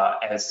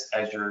as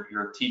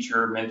your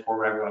teacher, mentor,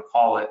 whatever you want to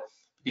call it,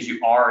 because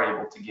you are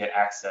able to get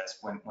access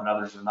when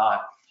others are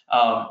not.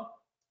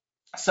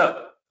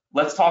 So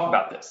let's talk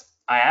about this.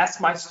 I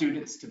asked my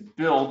students to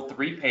build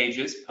 3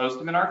 pages, post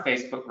them in our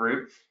Facebook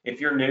group.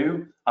 If you're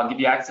new, I'll give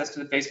you access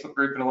to the Facebook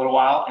group in a little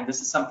while, and this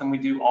is something we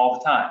do all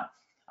the time.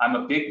 I'm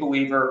a big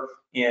believer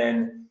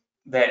in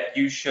that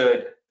you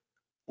should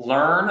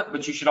learn,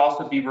 but you should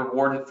also be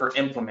rewarded for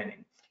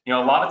implementing. You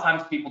know, a lot of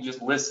times people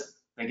just listen.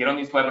 They get on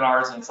these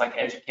webinars and it's like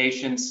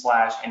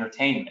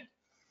education/entertainment.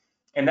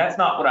 And that's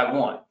not what I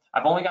want.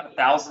 I've only got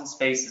 1,000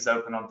 spaces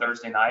open on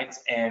Thursday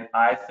nights, and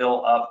I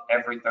fill up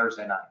every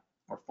Thursday night.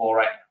 We're full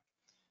right now.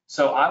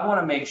 So I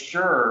want to make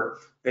sure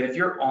that if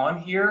you're on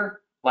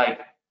here, like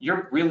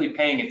you're really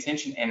paying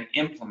attention and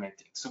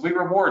implementing. So we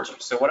reward you.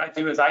 So what I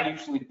do is I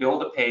usually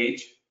build a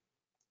page,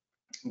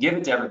 give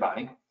it to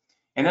everybody,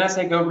 and then I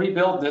say, go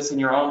rebuild this in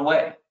your own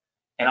way.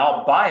 and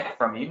I'll buy it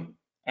from you.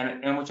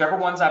 And whichever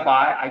ones I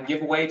buy, I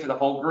give away to the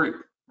whole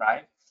group,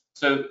 right?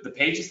 So the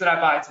pages that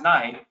I buy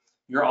tonight,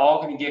 you're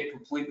all going to get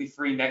completely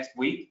free next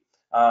week.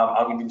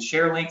 I'll give you the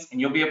share links, and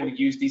you'll be able to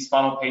use these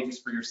funnel pages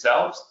for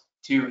yourselves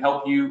to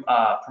help you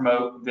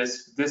promote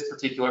this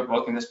particular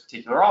book and this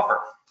particular offer.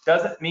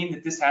 Doesn't mean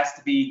that this has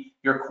to be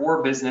your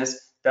core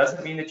business.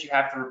 Doesn't mean that you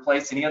have to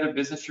replace any other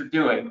business you're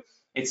doing.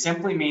 It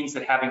simply means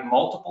that having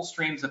multiple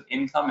streams of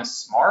income is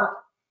smart.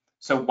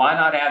 So why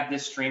not add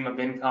this stream of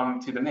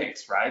income to the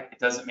mix, right? It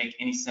doesn't make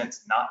any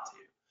sense not to.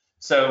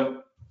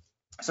 So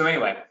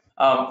anyway,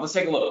 let's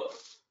take a look.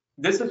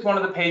 This is one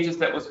of the pages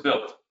that was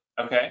built,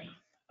 okay?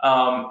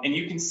 And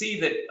you can see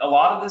that a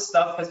lot of this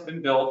stuff has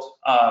been built.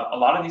 A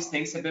lot of these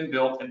things have been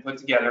built and put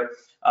together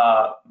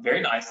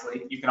very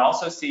nicely. You can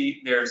also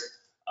see there's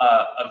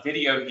a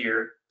video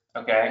here,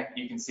 okay?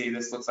 You can see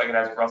this looks like it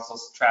has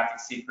Russell's Traffic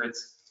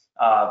Secrets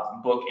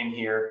book in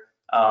here.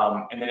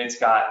 And then it's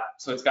got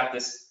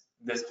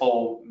this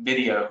whole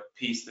video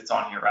piece that's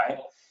on here, right?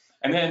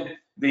 And then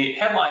the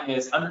headline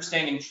is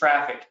Understanding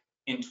Traffic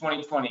in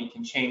 2020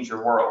 Can Change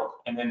Your World.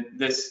 And then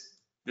this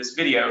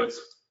video is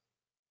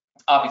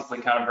obviously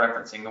kind of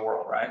referencing the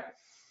world, right?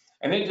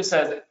 And then it just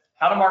says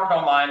how to market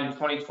online in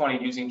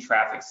 2020 using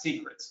traffic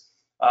secrets.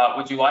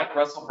 Would you like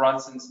Russell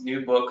Brunson's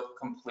new book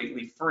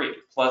completely free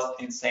plus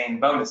insane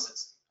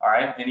bonuses? All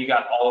right, then you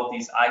got all of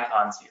these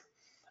icons here.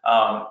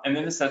 And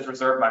then it says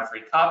reserve my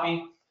free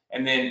copy.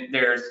 And then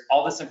there's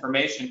all this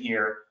information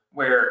here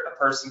where a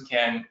person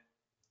can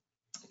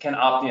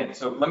opt in.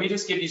 So let me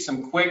just give you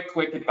some quick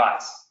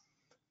advice.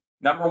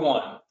 Number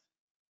one,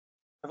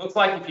 it looks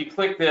like if you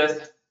click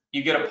this,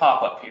 you get a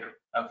pop-up here,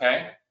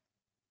 okay?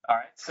 All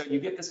right, so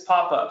you get this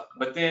pop-up,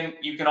 but then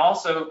you can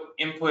also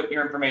input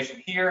your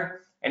information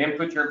here and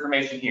input your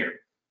information here.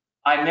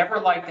 I never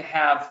like to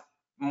have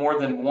more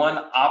than one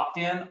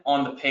opt-in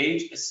on the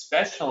page,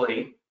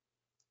 especially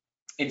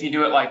if you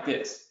do it like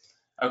this,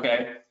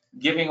 okay?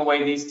 Giving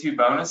away these two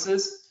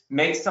bonuses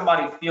makes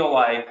somebody feel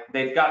like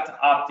they've got to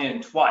opt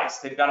in twice.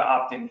 They've got to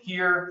opt in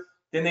here,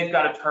 then they've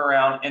got to turn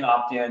around and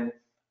opt in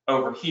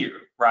over here,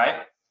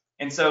 right?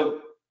 And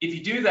so if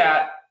you do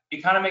that,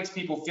 it kind of makes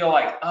people feel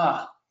like,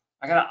 I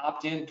got to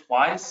opt in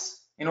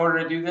twice in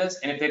order to do this.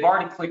 And if they've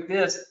already clicked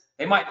this,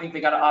 they might think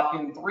they got to opt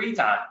in 3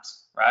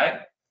 times,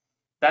 right?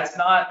 That's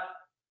not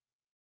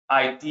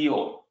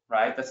ideal,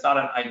 right? That's not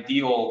an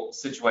ideal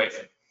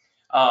situation.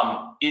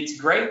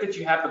 It's great that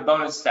you have the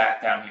bonus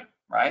stack down here,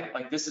 right?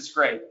 Like this is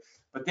great.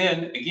 But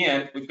then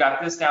again, we've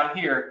got this down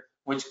here,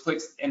 which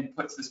clicks and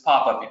puts this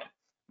pop-up in.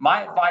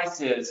 My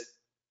advice is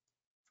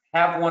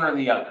have one or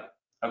the other,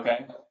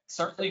 okay?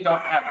 Certainly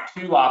don't have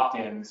 2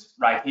 opt-ins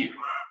right here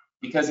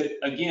because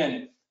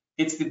again,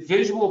 it's the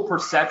visual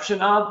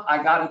perception of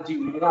I got to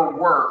do more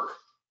work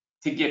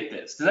to get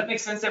this. Does that make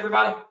sense,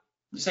 everybody?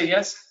 You say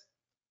yes?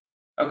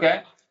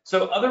 Okay.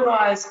 So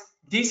otherwise,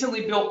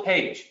 decently built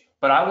page,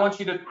 but I want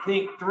you to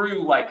think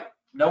through like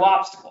no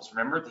obstacles.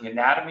 Remember the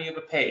anatomy of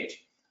a page.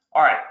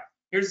 All right,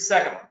 here's the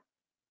second one.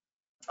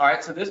 All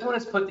right, so this one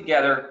is put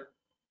together,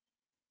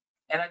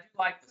 and I do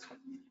like this one.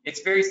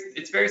 It's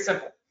very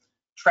simple.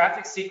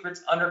 Traffic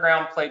Secrets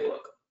Underground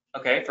Playbook,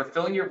 okay, for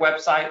filling your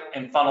website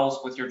and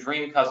funnels with your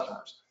dream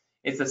customers.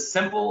 It's a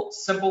simple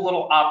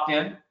little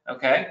opt-in,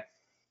 okay,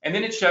 and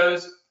then it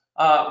shows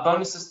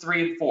bonuses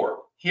 3 and 4.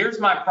 Here's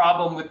my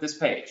problem with this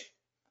page.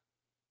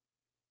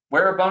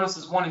 Where are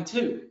bonuses 1 and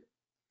 2?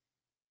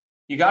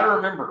 You got to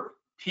remember,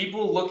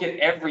 people look at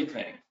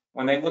everything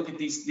when they look at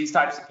these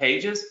types of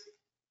pages.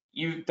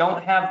 You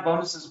don't have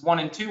bonuses 1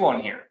 and 2 on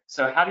here.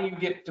 So how do you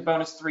get to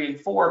bonus 3 and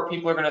 4?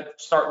 People are going to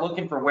start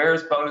looking for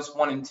where's bonus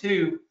 1 and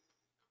 2,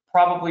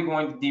 probably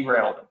going to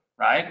derail them,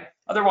 right?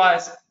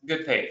 Otherwise,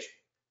 good page.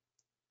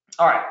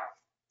 All right,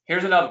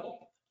 here's another one.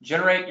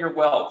 Generate your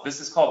wealth. This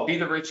is called Be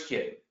the Rich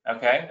Kid,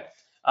 okay?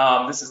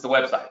 This is the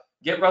website.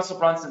 Get Russell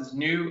Brunson's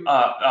new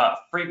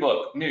free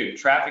book, New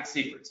Traffic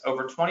Secrets.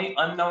 Over 20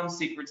 unknown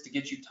secrets to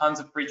get you tons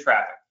of free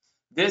traffic.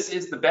 This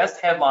is the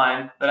best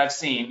headline that I've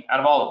seen out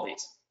of all of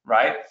these,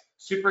 right?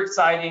 Super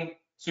exciting,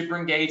 super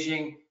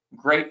engaging,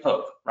 great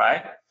hook,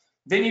 right?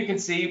 Then you can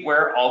see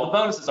where all the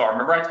bonuses are.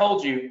 Remember I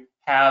told you,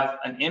 have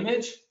an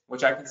image,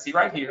 which I can see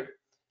right here,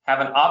 have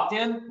an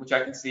opt-in, which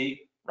I can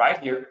see right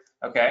here,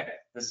 okay?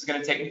 This is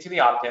gonna take me to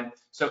the opt-in.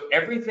 So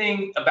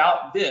everything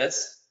about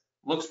this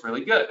looks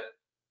really good.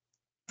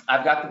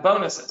 I've got the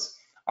bonuses,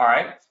 all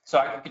right? So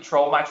I can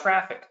control my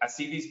traffic. I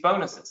see these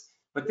bonuses.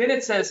 But then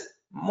it says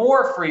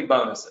more free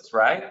bonuses,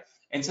 right?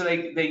 And so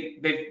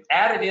they've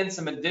added in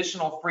some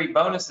additional free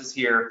bonuses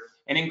here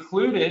and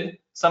included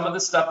some of the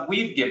stuff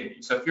we've given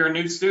you. So if you're a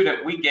new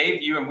student, we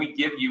gave you and we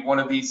give you one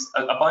of these,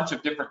 a bunch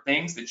of different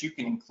things that you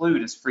can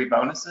include as free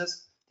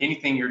bonuses,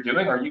 anything you're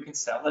doing, or you can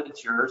sell it,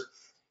 it's yours.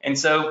 And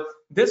so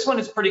this one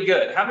is pretty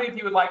good. How many of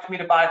you would like me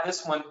to buy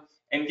this one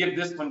and give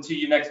this one to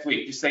you next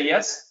week? Just say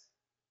yes.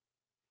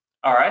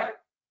 All right,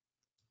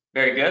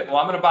 very good. Well,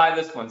 I'm gonna buy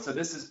this one. So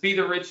this is Be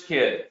the Rich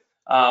Kid.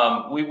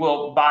 We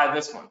will buy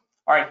this one.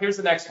 All right, here's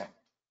the next one.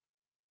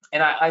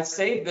 And I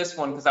saved this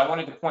one because I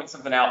wanted to point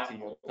something out to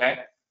you, okay?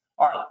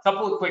 All right, a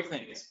couple of quick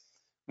things.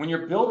 when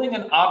you're building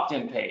an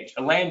opt-in page,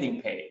 a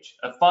landing page,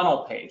 a funnel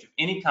page of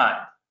any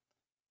kind,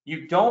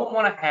 you don't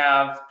want to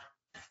have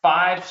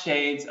 5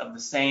 shades of the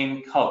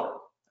same color,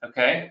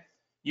 okay?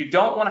 You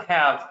don't want to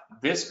have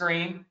this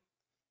green,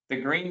 the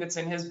green that's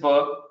in his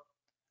book,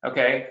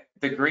 okay,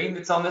 the green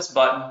that's on this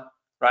button,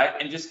 right?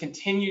 And just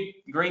continue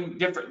green,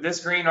 different, this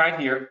green right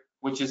here,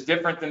 which is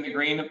different than the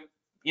green,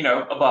 you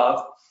know,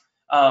 above.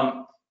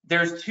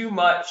 There's too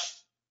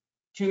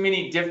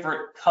many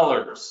different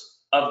colors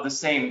of the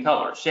same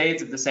color,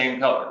 shades of the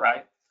same color,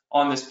 right,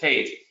 on this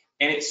page.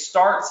 And it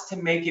starts to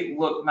make it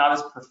look not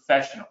as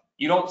professional.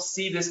 You don't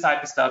see this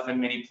type of stuff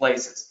in many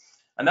places.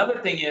 Another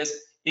thing is,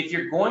 if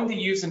you're going to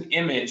use an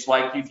image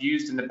like you've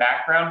used in the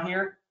background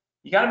here,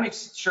 you got to make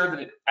sure that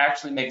it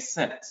actually makes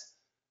sense.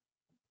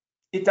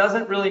 It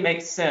doesn't really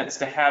make sense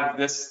to have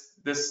this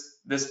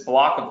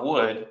block of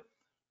wood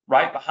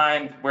right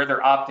behind where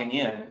they're opting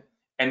in,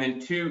 and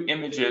then 2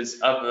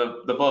 images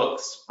of the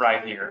books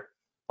right here.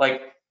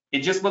 Like,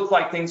 it just looks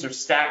like things are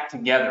stacked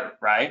together,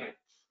 right?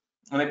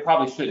 And they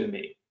probably shouldn't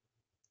be.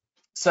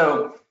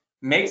 So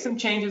make some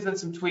changes and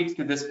some tweaks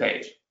to this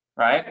page,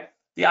 right?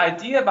 The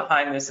idea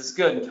behind this is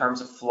good in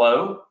terms of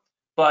flow,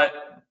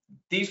 but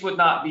these would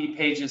not be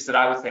pages that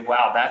I would say,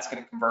 wow, that's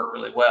going to convert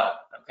really well,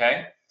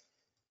 okay?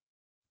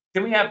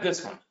 Then we have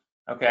this one,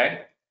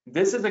 okay?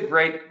 This is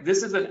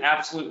an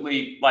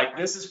absolutely, like,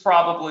 this is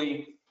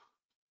probably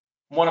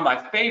one of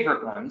my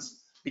favorite ones,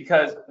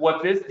 because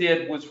what this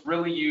did was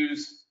really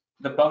use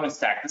the bonus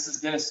stack. This is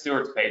Dennis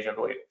Stewart's page, I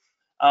believe.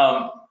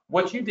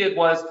 What you did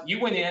was you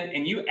went in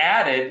and you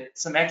added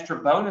some extra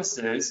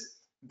bonuses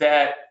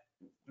that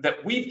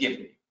we've given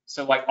you.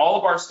 So like all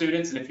of our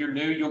students, and if you're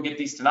new, you'll get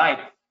these tonight,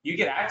 you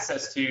get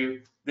access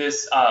to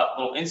this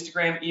little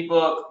Instagram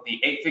ebook, the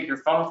 8-figure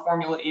funnel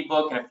formula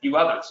ebook, and a few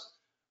others.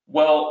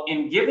 Well,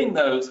 in giving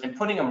those and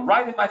putting them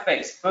right in my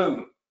face,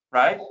 boom,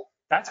 right?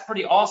 That's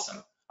pretty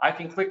awesome. I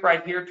can click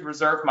right here to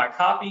reserve my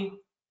copy.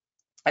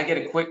 I get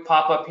a quick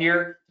pop-up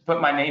here to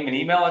put my name and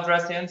email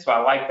address in, so I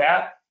like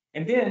that.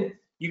 And then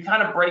you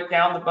kind of break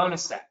down the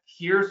bonus stack.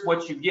 Here's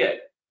what you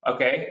get,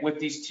 okay, with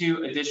these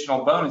 2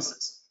 additional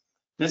bonuses.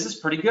 This is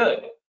pretty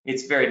good.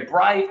 It's very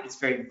bright, it's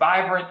very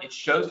vibrant, it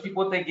shows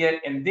people what they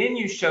get, and then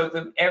you show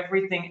them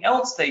everything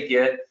else they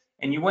get,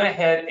 and you went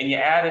ahead and you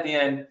added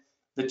in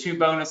the 2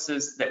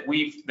 bonuses that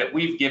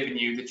we've given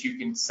you that you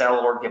can sell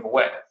or give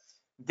away.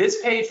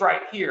 This page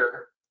right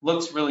here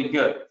looks really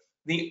good.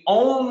 The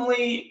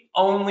only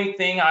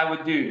thing I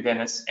would do,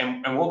 Dennis,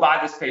 and we'll buy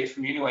this page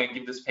from you anyway and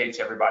give this page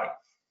to everybody.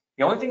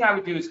 The only thing I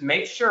would do is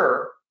make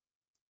sure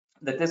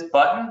that this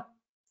button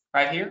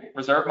right here,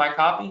 reserve my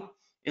copy,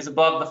 is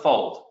above the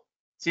fold.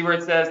 See where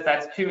it says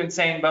that's 2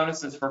 insane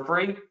bonuses for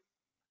free?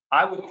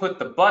 I would put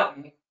the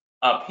button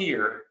up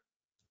here,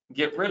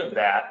 get rid of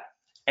that,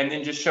 and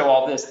then just show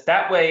all this.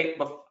 That way,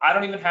 I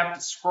don't even have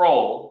to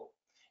scroll,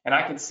 and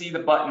I can see the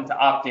button to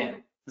opt in.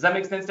 Does that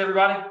make sense to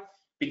everybody?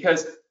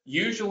 Because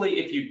usually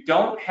if you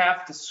don't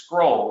have to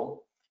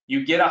scroll,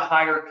 you get a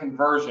higher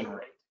conversion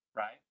rate,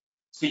 right?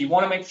 So you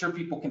want to make sure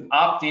people can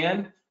opt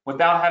in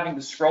without having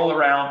to scroll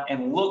around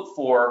and look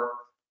for,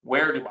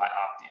 where do I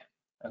opt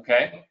in,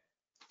 okay?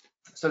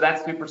 So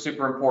that's super,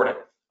 super important.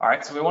 All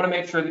right, so we want to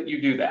make sure that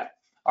you do that.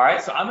 All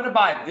right, so I'm going to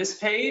buy this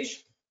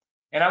page,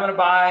 and I'm going to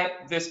buy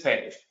this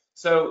page.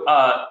 So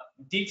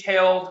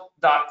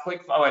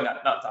detailed.click, oh wait,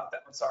 not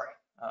that one, sorry.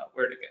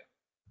 Where'd it go?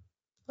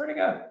 Where'd it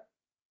go?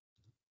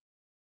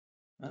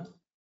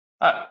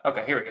 Oh,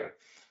 okay, here we go.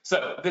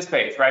 So this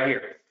page right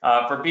here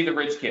for Be the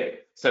Rich Kid.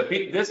 So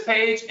this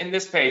page and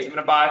this page, I'm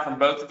going to buy from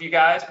both of you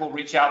guys. We'll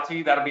reach out to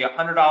you. That'll be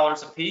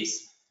 $100 a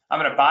piece. I'm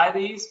going to buy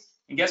these.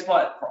 And guess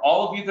what? For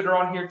all of you that are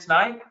on here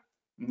tonight,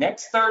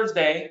 next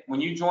Thursday,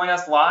 when you join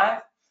us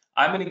live,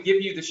 I'm going to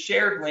give you the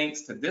shared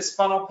links to this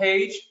funnel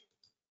page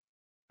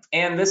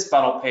and this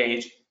funnel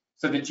page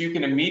so that you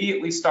can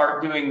immediately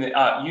start doing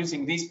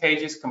using these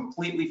pages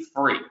completely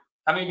free.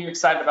 How many of you are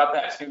excited about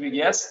that? Should we be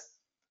yes?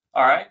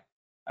 All right.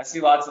 I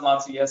see lots and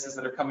lots of yeses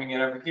that are coming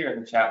in over here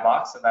in the chat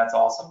box, so that's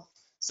awesome.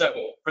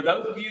 So for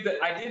those of you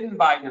that I didn't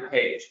buy your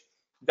page,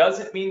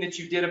 doesn't mean that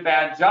you did a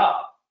bad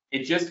job.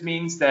 It just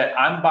means that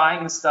I'm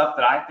buying the stuff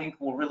that I think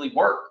will really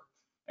work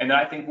and that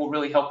I think will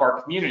really help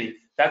our community.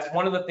 That's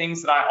one of the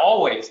things that I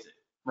always do,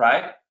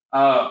 right?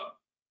 I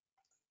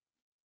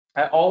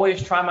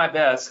always try my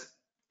best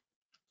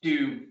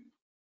to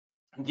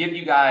give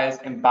you guys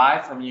and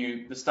buy from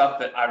you the stuff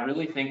that I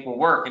really think will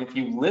work. And if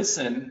you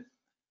listen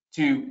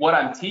to what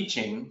I'm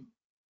teaching,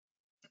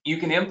 you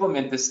can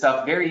implement this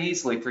stuff very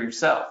easily for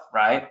yourself,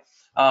 right?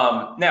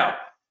 Now,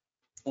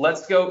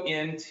 let's go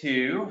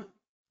into,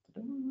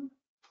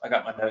 I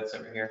got my notes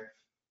over here.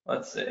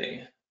 Let's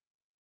see.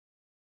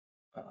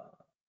 All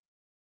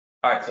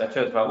right, so I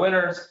chose my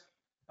winners.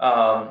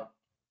 All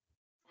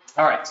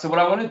right, so what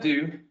I want to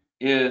do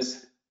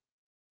is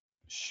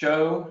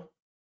show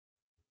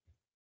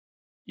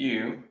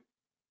you,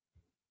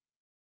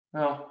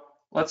 well,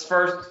 let's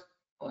first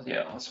let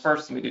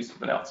me do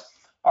something else.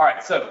 All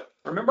right, so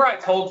remember I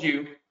told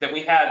you that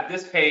we had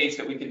this page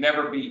that we could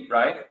never beat,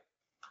 right?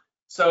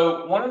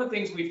 So one of the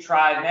things we've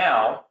tried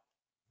now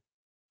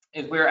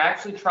is we're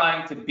actually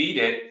trying to beat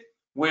it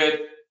with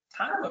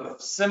kind of a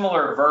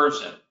similar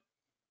version.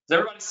 Does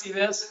everybody see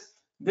this?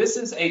 This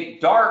is a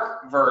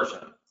dark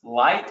version,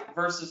 light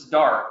versus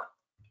dark.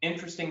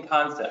 Interesting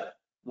concept,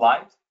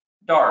 light,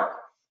 dark.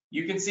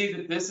 You can see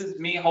that this is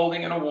me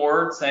holding an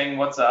award saying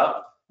what's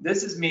up.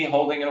 This is me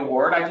holding an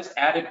award. I just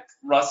added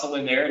Russell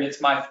in there and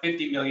it's my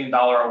 $50 million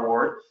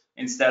award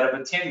instead of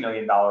a $10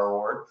 million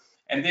award.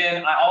 And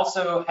then I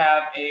also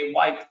have a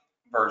white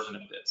version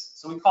of this.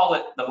 So we call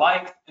it the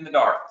light and the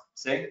dark.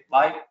 See,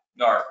 light,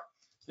 dark,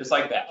 just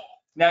like that.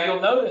 Now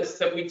you'll notice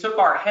that we took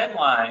our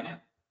headline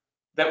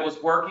that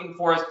was working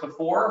for us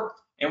before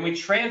and we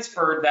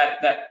transferred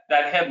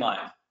that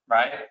headline,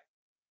 right,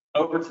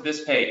 over to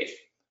this page.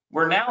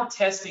 We're now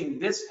testing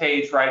this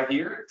page right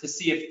here to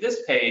see if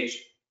this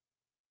page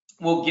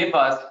will give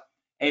us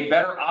a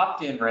better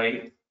opt-in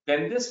rate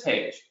than this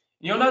page.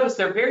 You'll notice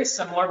they're very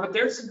similar, but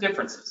there's some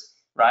differences,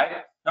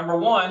 right? Number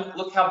one,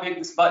 look how big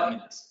this button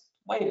is,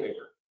 way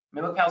bigger. I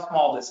mean, look how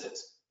small this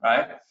is,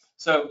 right?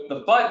 So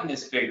the button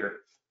is bigger,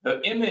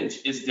 the image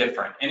is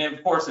different, and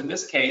of course, in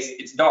this case,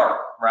 it's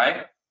dark,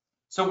 right?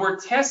 So we're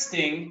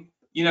testing,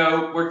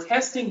 we're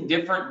testing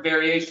different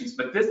variations,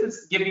 but this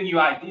is giving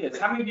you ideas.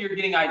 How many of you are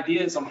getting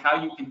ideas on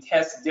how you can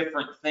test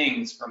different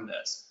things from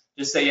this?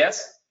 Just say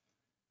yes.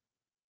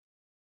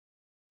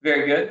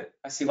 Very good.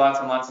 I see lots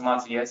and lots and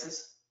lots of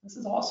yeses. This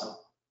is awesome.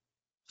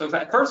 So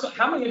first,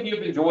 how many of you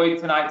have enjoyed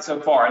tonight so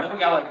far? I know we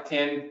got like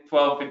 10,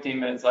 12, 15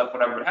 minutes left,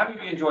 whatever, but how many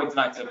of you enjoyed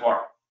tonight so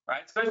far,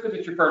 right? Especially if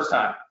it's your first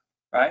time,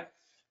 right?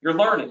 You're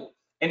learning.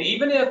 And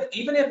even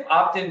if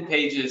opt-in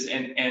pages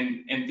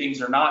and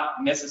things are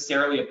not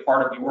necessarily a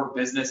part of your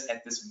business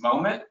at this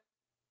moment,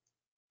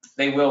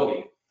 they will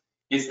be.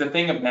 It's the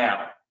thing of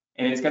now,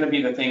 and it's going to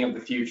be the thing of the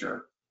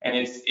future. And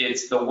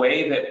it's the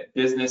way that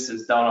business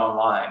is done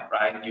online,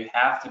 right? You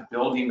have to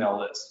build email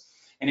lists.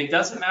 And it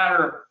doesn't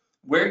matter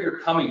where you're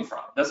coming from.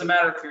 It doesn't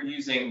matter if you're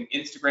using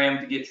Instagram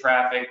to get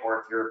traffic or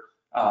if you're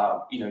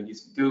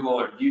using Google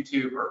or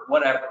YouTube or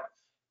whatever.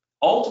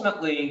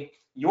 Ultimately,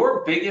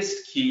 your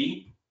biggest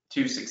key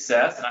to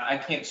success, and I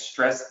can't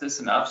stress this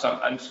enough, so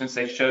I'm just going to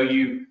say show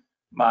you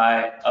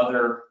my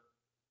other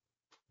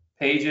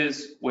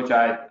pages, which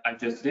I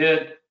just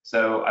did.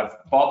 So I've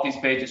bought these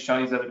pages,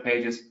 shown these other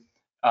pages.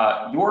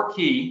 Your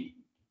key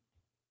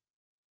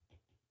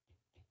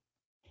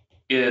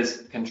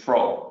is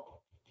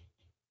control.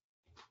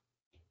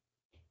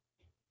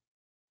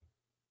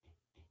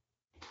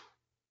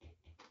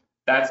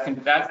 That's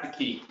the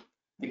key.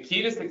 The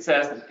key to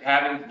success is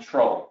having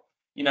control.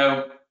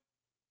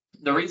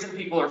 The reason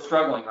people are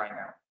struggling right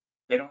now,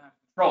 they don't have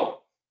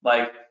control.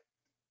 Like,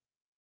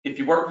 if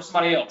you work for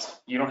somebody else,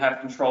 you don't have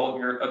control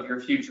of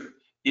your future.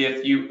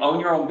 If you own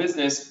your own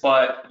business,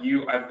 but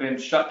you have been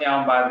shut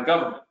down by the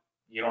government,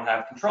 you don't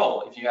have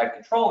control. If you had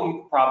control,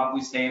 you could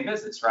probably stay in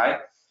business, right?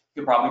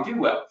 You could probably do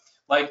well.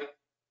 Like,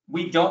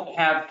 we don't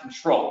have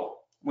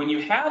control. When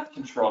you have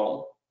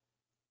control,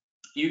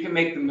 you can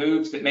make the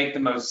moves that make the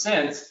most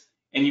sense,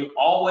 and you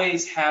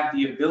always have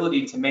the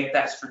ability to make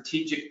that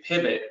strategic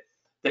pivot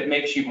that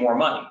makes you more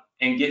money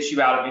and gets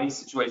you out of any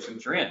situation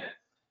that you're in.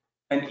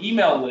 An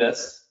email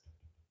list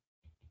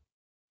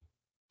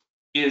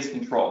is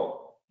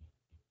control,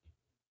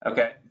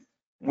 okay?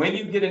 When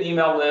you get an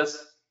email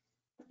list,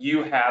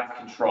 you have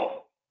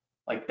control.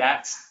 Like,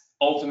 that's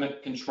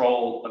ultimate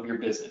control of your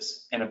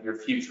business and of your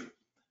future.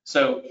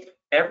 So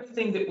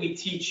everything that we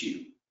teach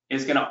you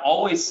is going to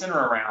always center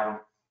around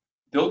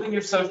building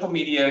your social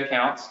media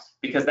accounts,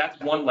 because that's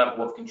one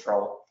level of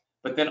control,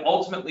 but then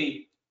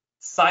ultimately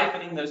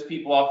siphoning those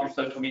people off your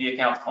social media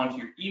accounts onto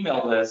your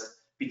email list,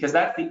 because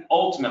that's the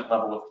ultimate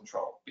level of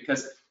control,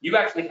 because you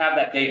actually have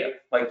that data.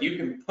 Like, you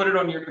can put it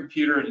on your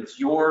computer and it's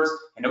yours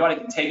and nobody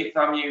can take it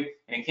from you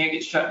and it can't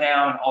get shut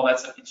down and all that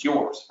stuff. It's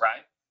yours,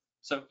 right?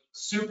 So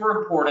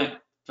super important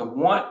to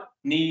want,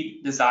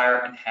 need, desire,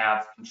 and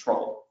have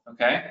control,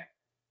 okay?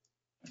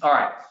 All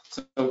right,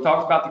 so we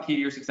talked about the key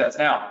to your success.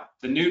 Now,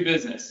 the new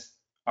business,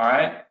 all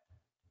right?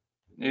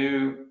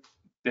 New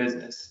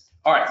business.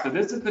 All right, so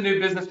this is the new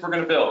business we're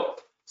gonna build.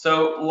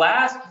 So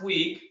last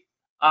week,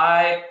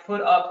 I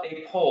put up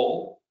a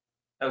poll,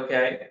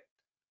 okay?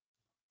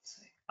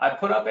 I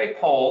put up a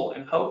poll,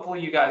 and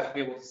hopefully you guys will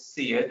be able to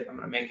see it. I'm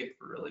gonna make it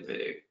really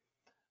big.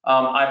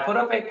 I put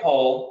up a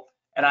poll,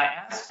 and I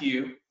asked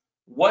you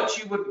what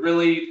you would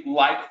really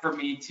like for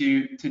me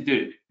to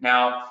do.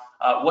 Now,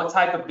 what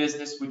type of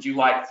business would you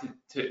like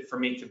for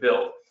me to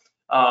build?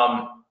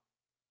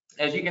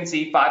 As you can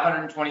see,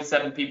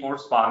 527 people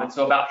responded.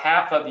 So about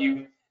half of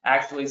you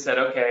actually said,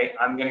 okay,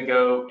 I'm gonna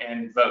go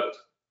and vote,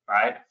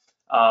 right?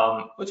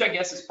 Which I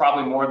guess is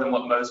probably more than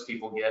what most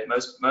people get.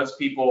 Most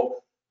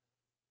people,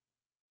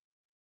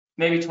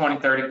 maybe 20,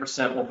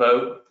 30% will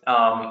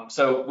vote.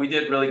 So we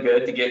did really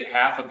good to get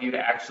half of you to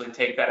actually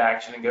take that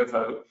action and go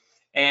vote.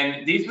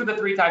 And these were the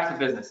three types of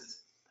businesses.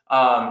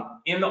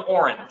 In the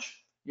orange,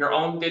 your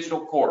own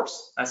digital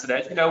course. I said,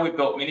 as you know, we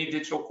built many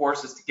digital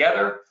courses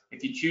together.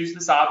 If you choose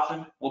this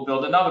option, we'll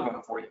build another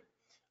one for you.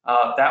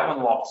 That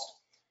one lost.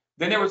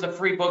 Then there was a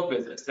free book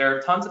business. There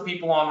are tons of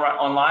people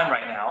online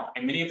right now,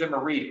 and many of them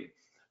are reading.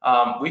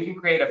 We can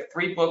create a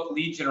free book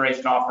lead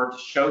generation offer to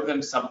show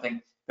them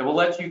something that will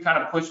let you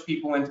kind of push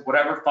people into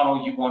whatever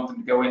funnel you want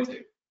them to go into.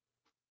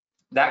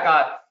 That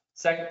got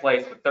second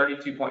place with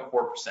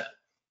 32.4%.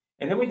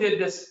 And then we did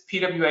this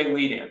PWA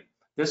lead-in.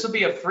 This will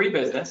be a free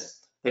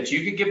business that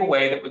you could give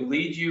away that would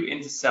lead you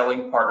into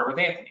selling Partner with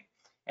Anthony.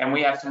 And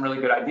we have some really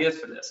good ideas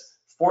for this.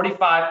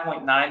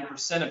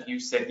 45.9% of you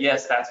said,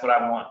 yes, that's what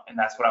I want, and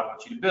that's what I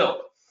want you to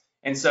build.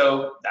 And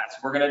so that's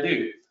what we're gonna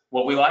do.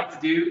 What we like to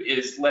do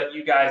is let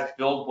you guys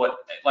build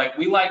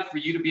we like for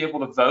you to be able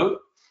to vote.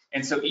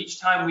 And so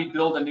each time we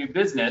build a new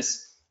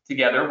business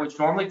together, which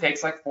normally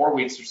takes like 4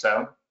 weeks or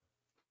so,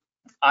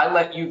 I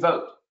let you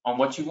vote on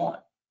what you want.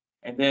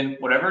 And then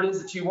whatever it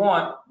is that you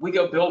want, we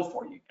go build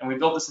for you. And we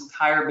build this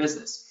entire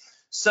business.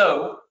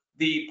 So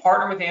the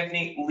Partner with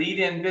Anthony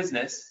lead-in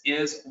business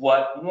is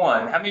what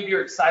won. How many of you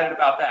are excited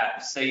about that?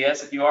 Just say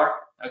yes if you are.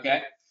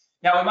 Okay.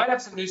 Now we might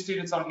have some new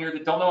students on here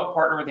that don't know what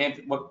Partner with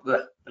Anthony, what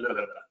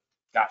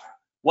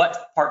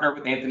Partner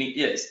with Anthony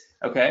is.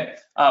 Okay.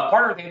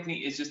 Partner with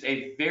Anthony is just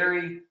a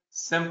very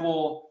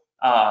simple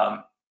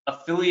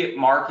affiliate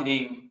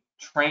marketing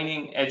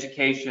training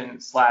education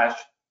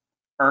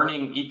 /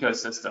 earning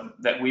ecosystem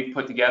that we've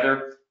put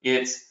together.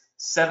 It's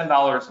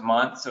 $7 a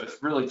month, so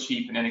it's really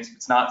cheap and inexpensive.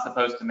 It's not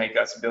supposed to make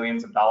us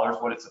billions of dollars.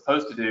 What it's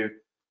supposed to do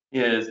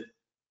is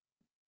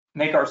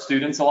make our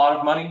students a lot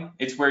of money.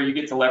 It's where you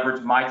get to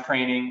leverage my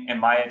training and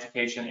my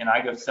education, and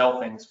I go sell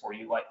things for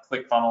you like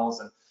ClickFunnels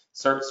and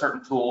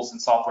certain tools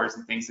and softwares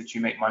and things that you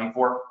make money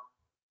for.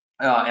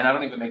 And I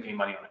don't even make any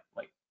money on it.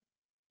 Like,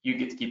 you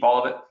get to keep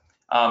all of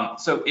it.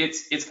 So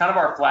it's kind of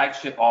our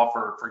flagship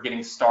offer for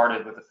getting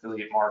started with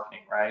affiliate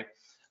marketing, right?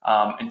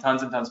 And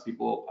tons of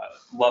people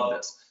love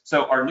this.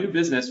 So our new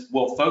business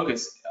will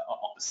focus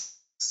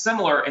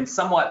similar and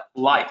somewhat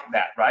like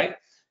that, right?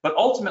 But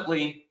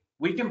ultimately,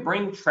 we can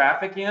bring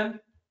traffic in,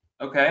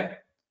 okay?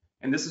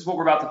 And this is what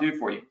we're about to do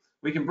for you.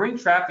 We can bring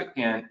traffic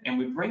in, and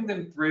we bring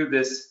them through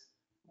this,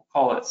 we'll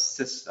call it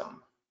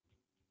system,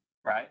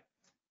 right?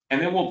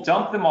 And then we'll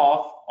dump them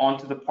off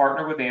onto the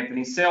Partner with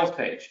Anthony sales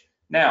page.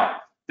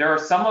 Now, there are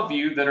some of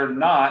you that are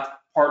not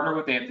Partner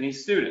with Anthony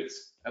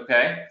students,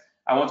 okay?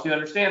 I want you to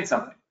understand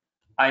something.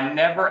 I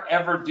never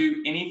ever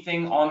do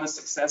anything on the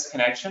Success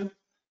Connection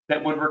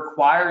that would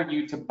require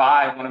you to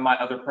buy one of my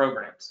other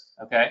programs,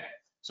 okay?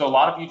 So a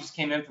lot of you just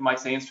came in from, like,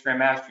 say, Instagram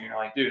Mastery, and you're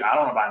like, dude, I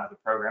don't want to buy another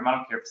program. I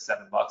don't care if it's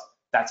 $7.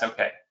 That's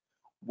okay.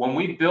 When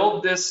we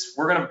build this,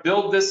 we're going to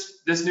build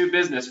this new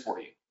business for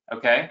you,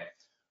 okay?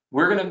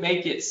 We're going to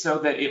make it so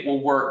that it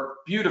will work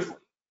beautifully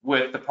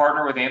with the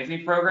Partner with Anthony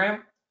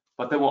program,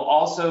 but that will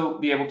also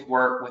be able to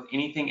work with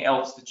anything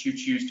else that you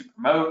choose to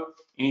promote,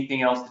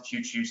 anything else that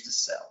you choose to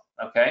sell,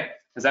 okay?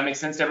 Does that make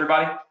sense to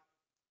everybody?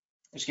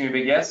 Just give me a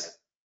big yes.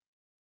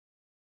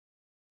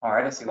 All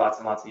right, I see lots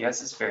and lots of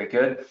yeses. Very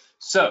good.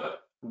 So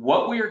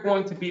what we are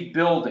going to be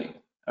building,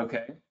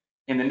 okay,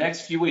 in the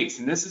next few weeks,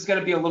 and this is going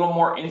to be a little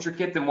more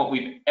intricate than what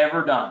we've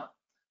ever done,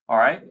 all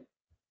right?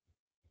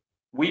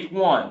 Week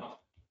 1, all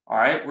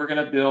right, we're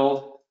going to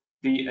build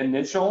the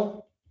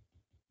initial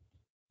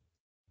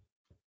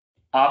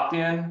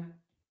opt-in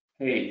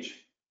page,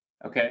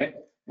 okay,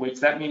 which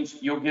that means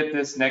you'll get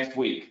this next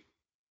week,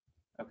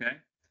 okay?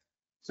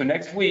 So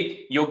next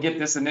week, you'll get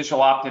this initial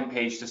opt-in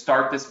page to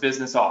start this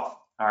business off,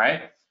 all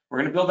right? We're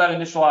going to build that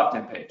initial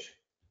opt-in page.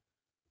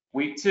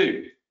 Week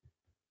 2,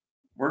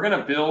 we're going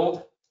to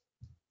build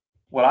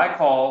what I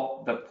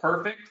call the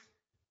perfect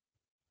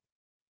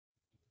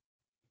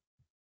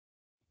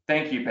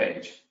thank you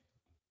page.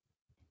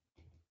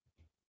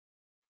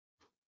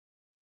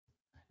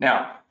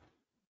 Now,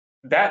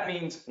 that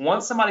means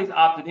once somebody's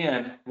opted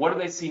in, what do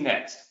they see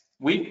next?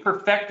 We've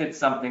perfected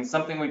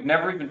something we've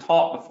never even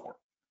taught before,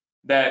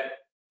 that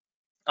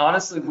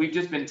honestly, we've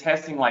just been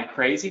testing like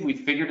crazy. We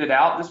figured it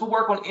out. This will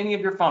work on any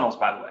of your funnels,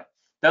 by the way.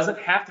 Doesn't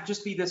have to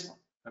just be this one,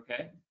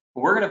 okay?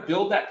 But we're going to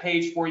build that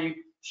page for you,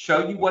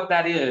 show you what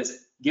that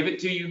is, give it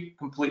to you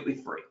completely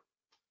free.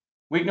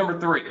 Week number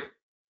 3,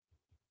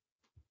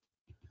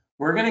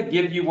 we're going to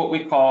give you what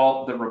we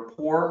call the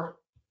rapport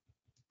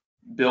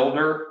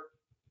builder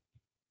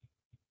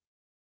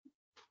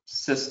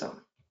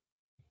system.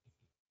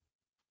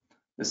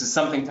 This is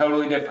something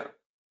totally different.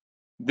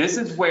 This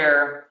is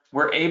where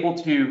we're able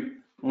to,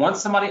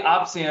 once somebody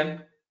opts in,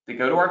 they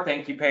go to our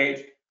thank you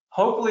page,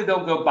 hopefully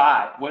they'll go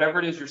buy whatever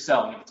it is you're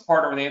selling. If it's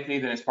Partner with Anthony,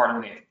 then it's Partner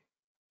with Anthony.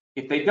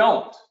 If they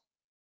don't,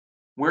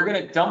 we're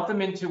going to dump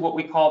them into what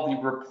we call the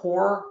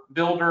rapport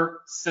builder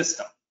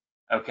system,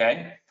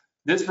 okay?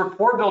 This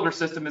rapport builder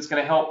system is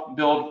going to help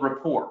build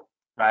rapport,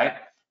 right?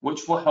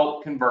 Which will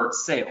help convert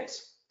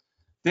sales.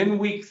 Then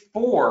week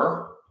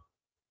 4,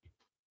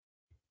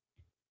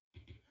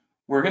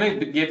 we're going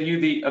to give you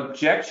the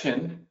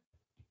objection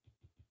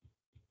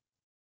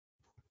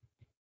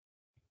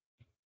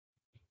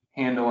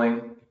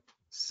handling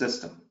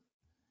system.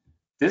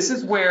 This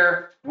is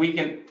where we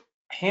can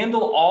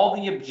handle all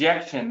the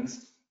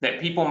objections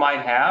that people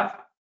might have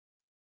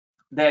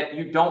that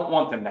you don't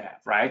want them to have,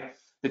 right?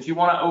 That you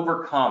want to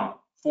overcome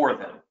for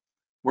them.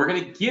 We're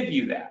going to give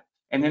you that.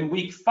 And then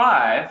week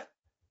 5,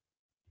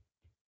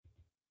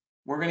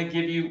 we're going to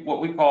give you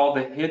what we call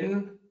the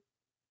Hidden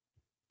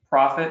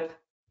Profit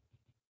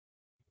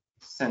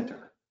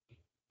Center.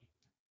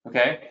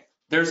 Okay?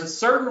 There's a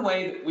certain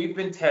way that we've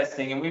been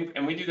testing,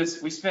 and we do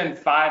this. We spend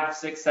 $5,000,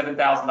 $6,000,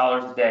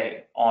 $7,000 a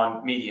day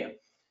on media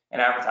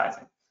and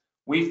advertising.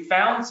 We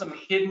found some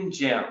hidden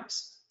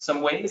gems,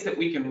 some ways that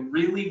we can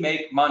really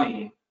make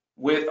money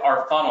with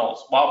our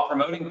funnels while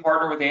promoting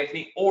Partner with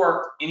Anthony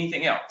or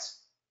anything else.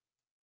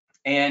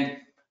 And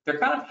they're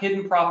kind of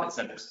hidden profit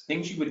centers,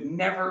 things you would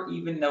never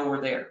even know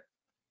were there.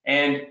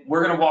 And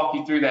we're going to walk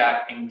you through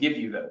that and give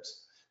you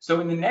those.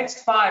 So in the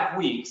next 5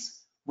 weeks,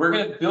 we're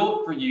going to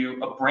build for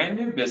you a brand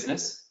new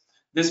business.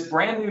 This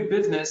brand new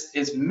business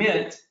is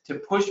meant to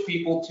push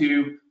people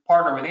to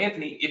Partner with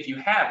Anthony if you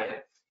have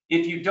it.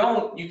 If you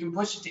don't, you can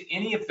push it to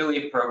any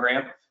affiliate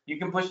program. You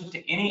can push it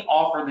to any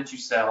offer that you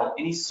sell,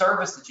 any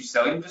service that you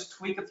sell. You can just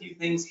tweak a few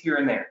things here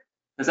and there.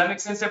 Does that make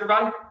sense to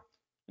everybody?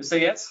 Just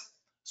say yes.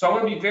 So I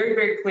want to be very,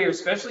 very clear,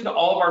 especially to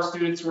all of our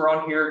students who are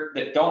on here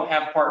that don't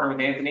have Partner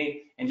with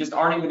Anthony and just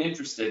aren't even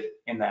interested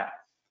in that.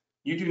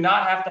 You do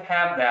not have to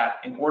have that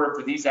in order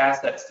for these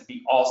assets to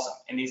be awesome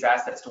and these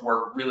assets to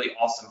work really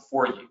awesome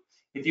for you.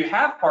 If you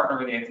have Partner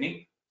with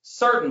Anthony,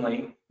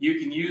 certainly you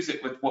can use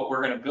it with what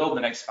we're going to build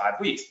the next 5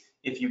 weeks.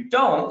 If you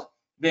don't,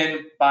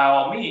 then by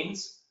all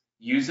means,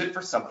 use it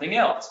for something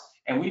else.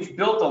 And we've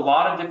built a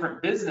lot of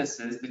different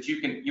businesses that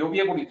you'll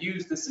be able to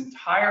use this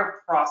entire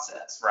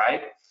process,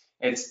 right?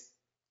 It's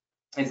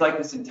like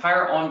this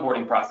entire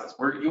onboarding process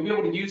where you'll be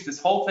able to use this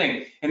whole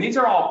thing. And these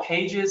are all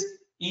pages,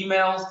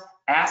 emails,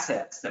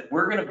 assets that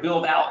we're going to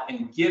build out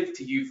and give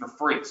to you for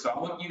free. So I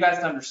want you guys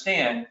to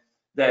understand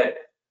that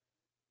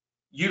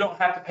you don't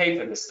have to pay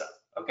for this stuff,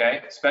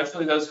 okay?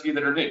 Especially those of you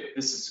that are new.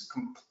 This is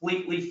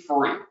completely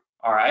free,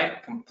 all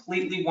right?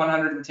 Completely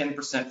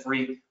 110%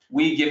 free.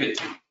 We give it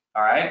to you,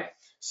 all right?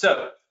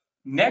 So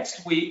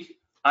next week,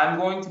 I'm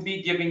going to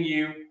be giving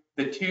you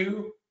the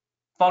 2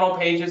 funnel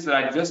pages that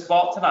I just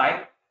bought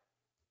tonight.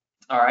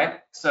 All right,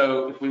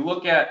 so if we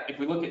look at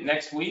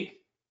next week,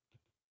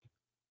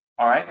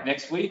 all right,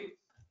 next week,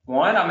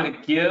 one, I'm going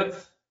to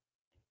give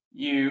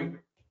you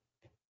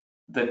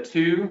the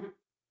 2,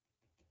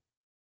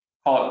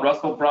 call it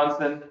Russell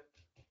Brunson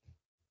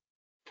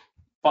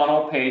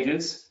funnel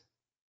pages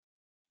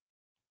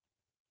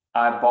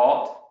I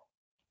bought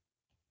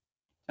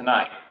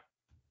tonight.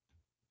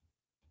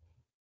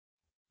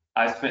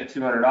 I spent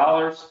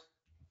 $200.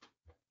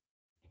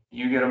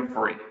 You get them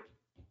free.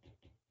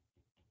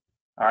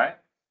 All right.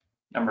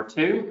 Number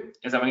 2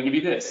 is I'm going to give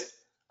you this.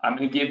 I'm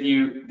going to give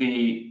you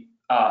the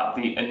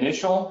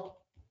initial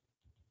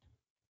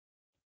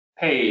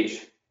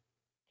page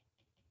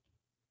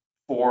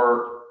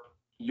for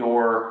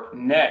your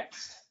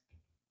next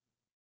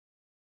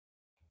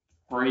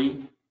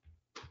free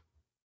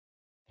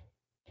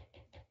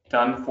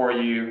done for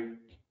you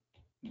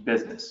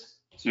business.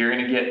 So you're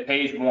going to get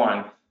page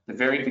 1, the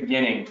very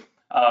beginning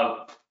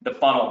of the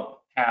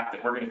funnel path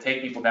that we're going to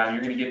take people down.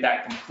 You're going to get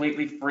that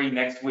completely free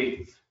next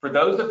week. For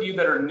those of you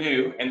that are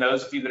new and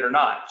those of you that are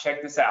not,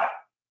 check this out.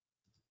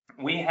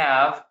 We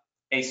have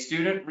a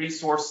student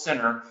resource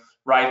center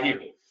right here.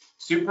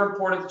 Super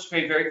important that you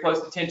pay very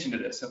close attention to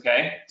this,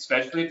 okay?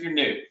 Especially if you're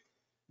new.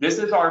 This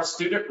is our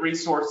student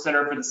resource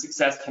center for the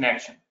Success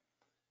Connection.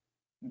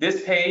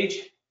 This page,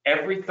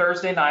 every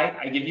Thursday night,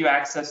 I give you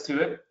access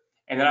to it,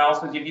 and then I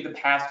also give you the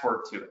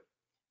password to it.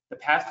 The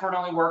password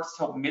only works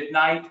till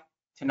midnight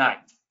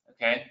tonight,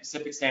 okay?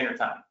 Pacific Standard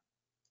Time.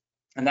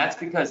 And that's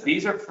because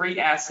these are free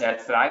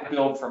assets that I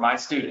build for my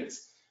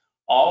students.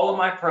 All of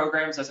my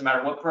programs, doesn't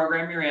matter what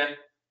program you're in,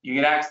 you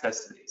get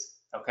access to these,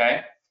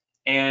 okay?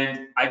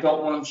 And I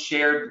don't want them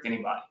shared with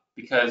anybody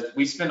because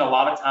we spend a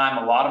lot of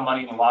time, a lot of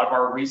money, and a lot of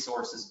our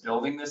resources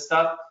building this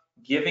stuff,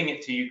 giving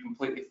it to you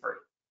completely free.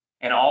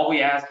 And all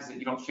we ask is that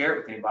you don't share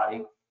it with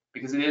anybody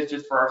because it is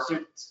just for our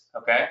students,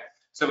 okay?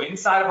 So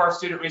inside of our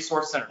Student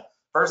Resource Center,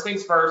 first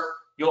things first,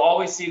 you'll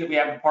always see that we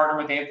have a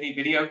Partner with Anthony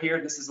video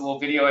here. This is a little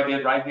video I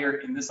did right here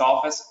in this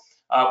office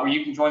where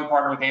you can join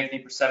Partner with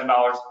Anthony for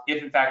 $7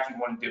 if in fact you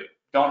want to do it.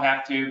 Don't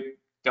have to,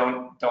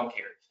 don't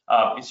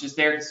care. It's just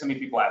there because so many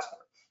people ask for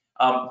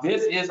it.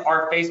 This is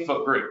our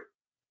Facebook group.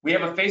 We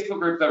have a Facebook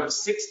group with over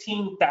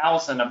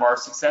 16,000 of our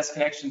Success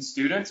Connection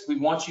students. We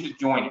want you to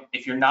join it.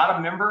 If you're not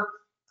a member,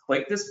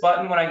 click this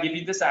button when I give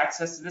you this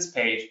access to this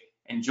page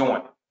and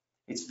join.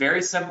 It's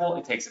very simple.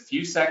 It takes a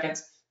few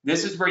seconds.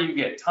 This is where you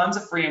get tons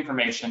of free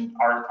information.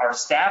 Our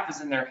staff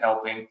is in there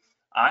helping.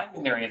 I'm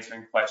in there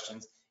answering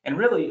questions. And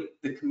really,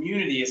 the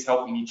community is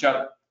helping each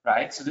other,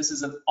 right? So this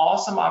is an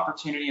awesome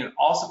opportunity, an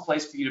awesome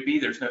place for you to be.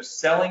 There's no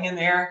selling in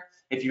there.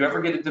 If you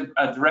ever get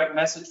a direct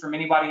message from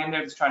anybody in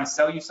there that's trying to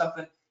sell you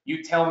something,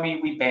 you tell me,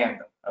 we ban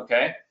them,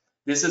 okay?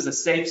 This is a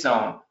safe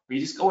zone where you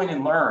just go in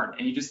and learn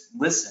and you just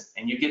listen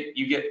and you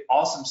get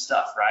awesome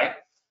stuff, right?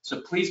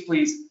 So please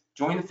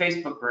join the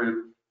Facebook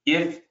group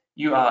if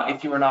you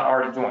are not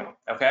already joined,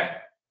 okay?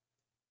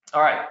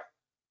 All right,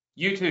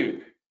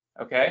 YouTube,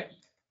 okay?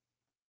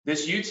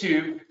 This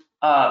YouTube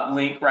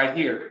link right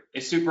here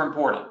is super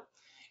important.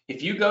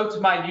 If you go to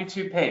my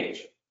YouTube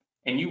page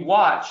and you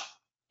watch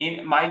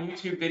in my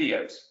YouTube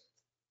videos,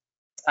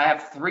 I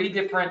have 3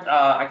 different,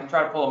 I can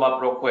try to pull them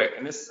up real quick.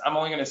 And this, I'm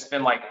only going to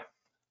spend like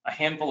a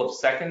handful of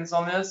seconds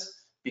on this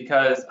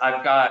because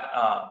I've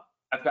got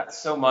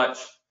so much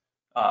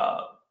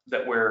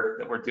that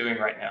we're doing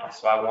right now.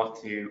 So I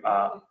want to,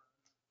 $30,000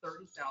 an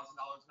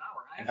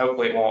hour. And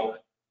hopefully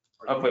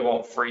it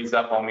won't freeze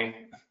up on me.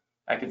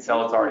 I can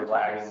tell it's already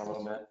lagging a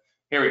little bit.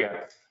 Here we go.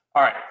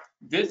 All right,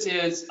 this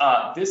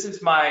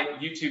is my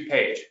YouTube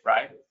page,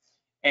 right?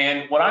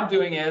 And what I'm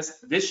doing is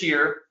this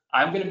year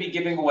I'm going to be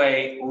giving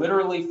away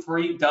literally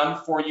free,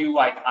 done for you,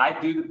 like I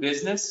do the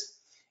business,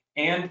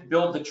 and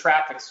build the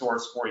traffic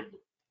source for you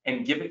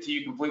and give it to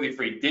you completely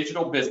free.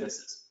 Digital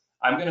businesses.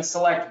 I'm going to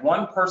select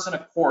one person a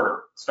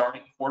quarter,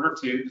 starting quarter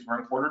 2, because we're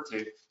in quarter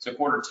 2. So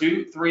quarter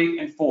 2, 3,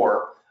 and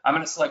 4. I'm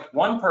going to select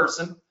one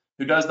person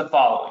who does the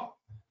following.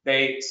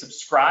 They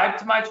subscribe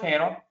to my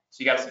channel.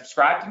 So you got to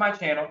subscribe to my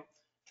channel,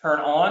 turn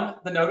on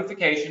the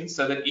notifications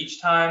so that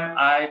each time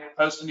I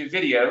post a new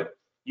video,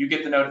 you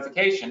get the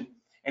notification.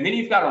 And then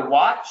you've got to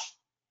watch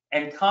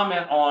and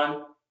comment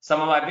on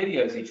some of my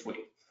videos each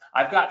week.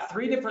 I've got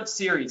 3 different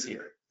series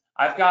here.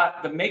 I've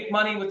got the Make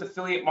Money with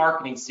Affiliate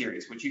Marketing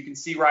series, which you can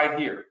see right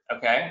here,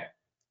 okay?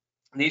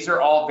 These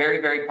are all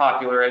very, very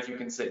popular, as you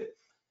can see.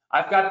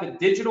 I've got the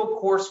Digital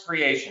Course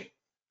Creation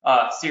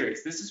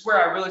series. This is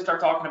where I really start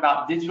talking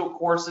about digital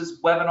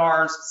courses,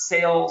 webinars,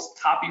 sales,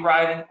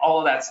 copywriting, all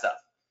of that stuff.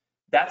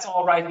 That's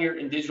all right here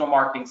in Digital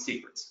Marketing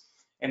Secrets.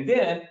 And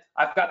then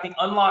I've got the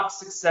Unlock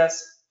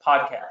Success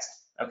podcast,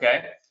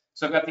 okay?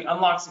 So I've got the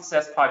Unlock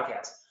Success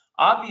podcast.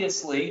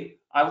 Obviously,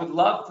 I would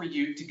love for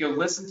you to go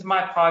listen to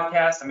my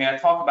podcast. I mean, I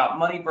talk about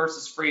money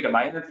versus freedom.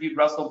 I interviewed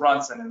Russell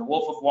Brunson and the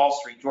Wolf of Wall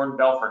Street, Jordan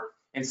Belfort,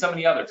 and so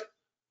many others.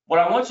 What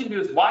I want you to do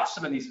is watch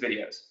some of these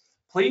videos.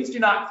 Please do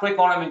not click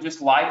on them and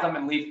just like them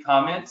and leave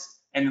comments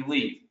and then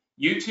leave.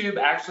 YouTube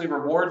actually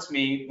rewards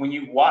me when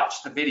you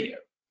watch the video.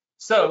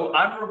 So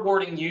I'm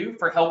rewarding you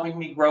for helping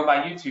me grow my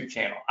YouTube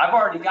channel. I've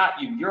already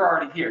got you. You're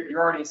already here. You're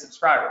already a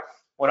subscriber.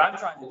 What I'm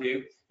trying to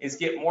do is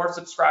get more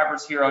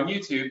subscribers here on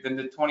YouTube than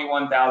the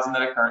 21,000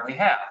 that I currently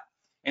have.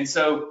 And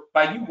so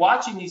by you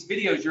watching these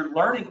videos, you're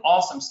learning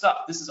awesome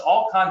stuff. This is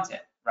all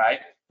content, right?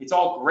 It's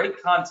all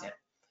great content.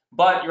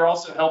 But you're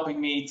also helping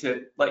me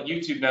to let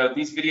YouTube know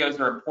these videos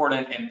are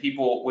important and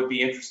people would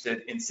be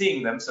interested in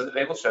seeing them so that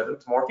they will show them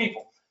to more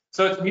people.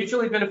 So it's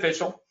mutually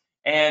beneficial.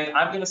 And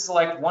I'm going to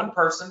select one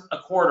person, a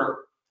quarter,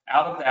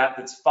 out of that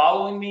that's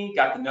following me,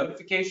 got the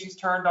notifications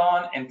turned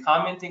on, and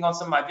commenting on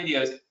some of my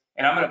videos.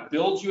 And I'm going to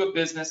build you a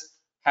business,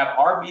 have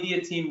our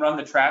media team run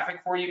the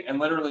traffic for you, and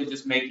literally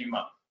just make you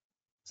money.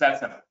 It's that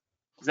simple.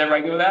 Does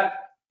everybody go with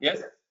that?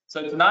 Yes?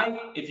 So tonight,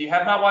 if you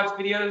have not watched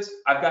videos,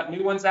 I've got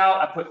new ones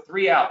out. I put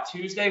 3 out,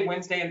 Tuesday,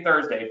 Wednesday, and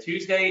Thursday.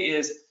 Tuesday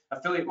is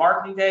Affiliate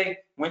Marketing Day.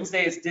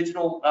 Wednesday is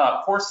Digital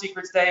Course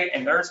Secrets Day.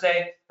 And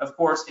Thursday, of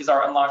course, is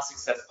our Unlock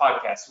Success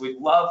podcast. So we'd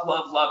love,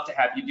 love, love to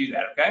have you do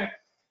that, okay?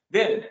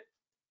 Then,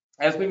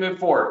 as we move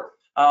forward,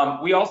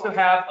 we also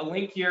have a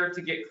link here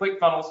to get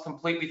ClickFunnels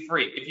completely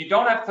free. If you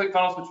don't have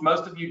ClickFunnels, which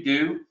most of you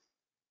do,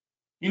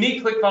 you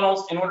need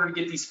ClickFunnels in order to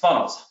get these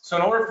funnels. So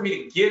in order for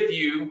me to give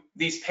you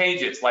these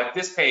pages, like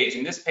this page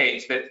and this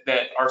page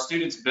that our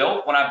students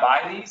built, when I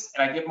buy these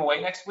and I give them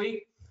away next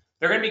week,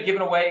 they're going to be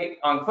given away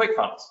on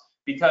ClickFunnels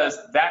because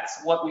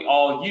that's what we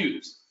all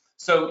use.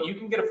 So you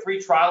can get a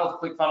free trial of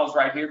ClickFunnels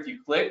right here if you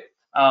click.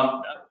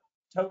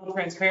 Total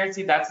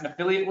transparency, that's an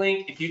affiliate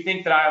link. If you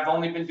think that I have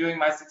only been doing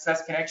my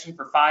Success Connection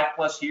for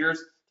 5+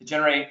 years to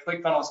generate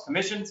ClickFunnels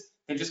commissions,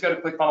 then just go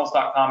to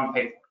clickfunnels.com and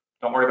pay for it.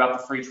 Don't worry about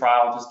the free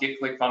trial, just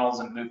get ClickFunnels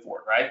and move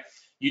forward, right?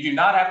 You do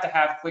not have to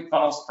have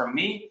ClickFunnels from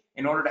me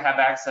in order to have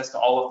access to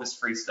all of this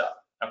free stuff,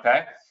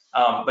 okay?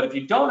 But if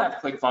you don't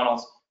have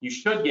ClickFunnels, you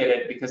should get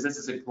it because this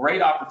is a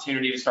great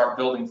opportunity to start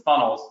building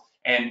funnels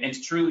and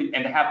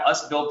to have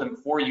us build them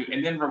for you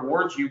and then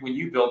reward you when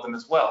you build them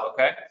as well,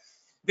 okay?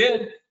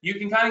 Then you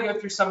can kind of go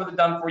through some of the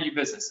done for you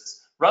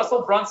businesses.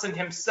 Russell Brunson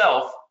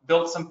himself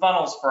built some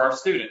funnels for our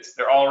students.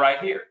 They're all right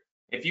here.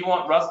 If you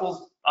want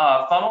Russell's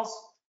funnels,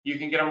 you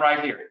can get them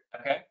right here,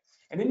 okay?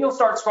 And then you'll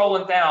start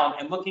scrolling down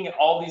and looking at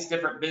all these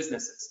different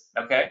businesses,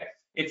 okay?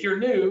 If you're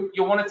new,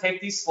 you'll want to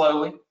take these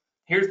slowly.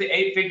 Here's the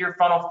 8-figure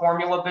funnel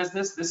formula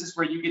business. This is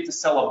where you get to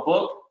sell a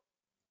book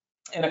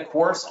and a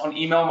course on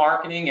email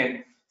marketing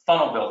and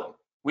funnel building.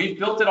 We've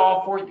built it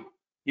all for you.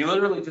 You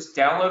literally just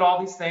download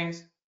all these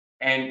things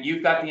and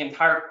you've got the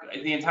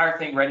entire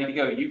thing ready to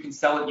go. You can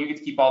sell it, you get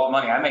to keep all the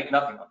money. I make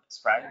nothing on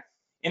this, right?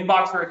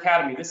 Inboxer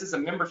Academy, this is a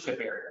membership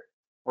area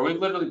where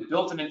we've literally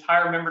built an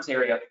entire members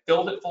area,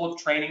 filled it full of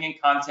training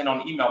and content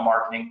on email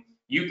marketing.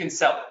 You can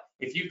sell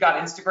it. If you've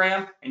got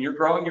Instagram and you're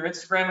growing your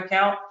Instagram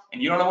account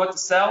and you don't know what to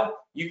sell,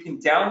 you can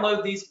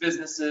download these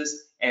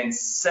businesses and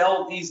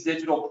sell these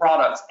digital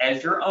products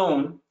as your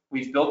own.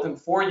 We've built them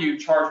for you,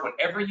 charge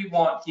whatever you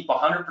want, keep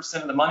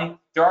 100% of the money.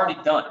 They're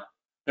already done.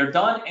 They're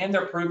done and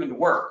they're proven to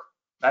work.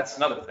 That's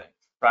another thing,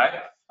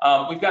 right?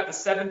 We've got the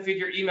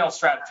 7-figure email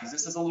strategies.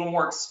 This is a little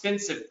more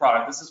expensive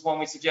product. This is one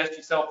we suggest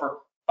you sell for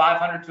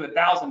 $500 to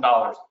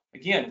 $1,000.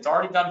 Again, it's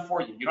already done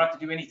for you. You don't have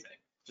to do anything.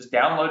 Just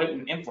download it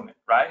and implement,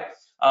 right?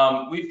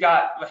 We've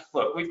got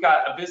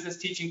a business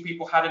teaching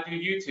people how to do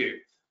YouTube.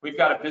 We've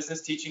got a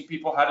business teaching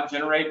people how to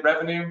generate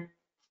revenue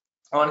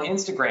on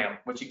Instagram,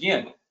 which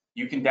again,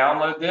 you can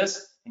download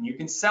this and you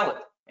can sell it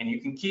and you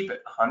can keep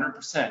it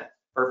 100%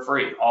 for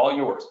free, all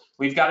yours.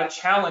 We've got a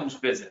challenge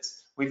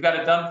business. We've got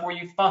a done for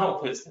you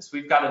funnel business.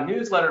 We've got a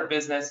newsletter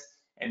business.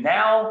 And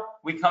now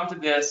we come to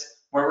this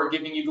where we're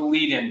giving you the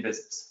lead in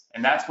business.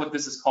 And that's what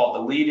this is called,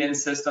 the lead in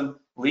system,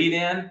 lead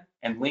in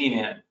and lean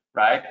in,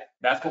 right?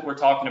 That's what we're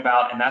talking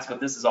about. And that's what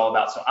this is all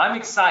about. So I'm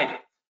excited.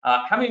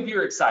 How many of you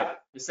are excited?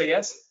 Just say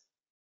yes.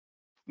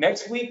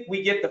 Next week,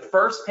 we get the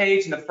first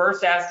page and the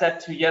first asset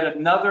to yet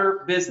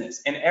another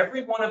business. And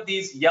every one of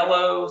these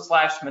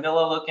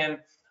yellow/manila looking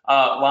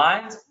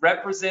lines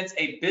represents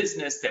a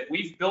business that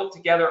we've built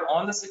together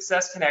on the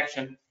Success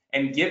Connection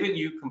and given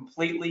you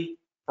completely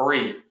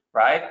free,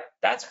 right?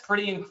 That's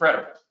pretty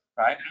incredible,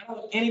 right? I don't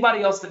know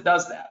anybody else that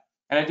does that.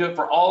 And I do it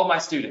for all of my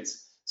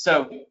students.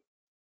 So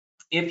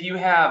if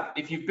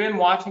you've been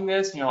watching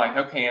this and you're like,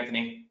 okay,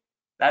 Anthony,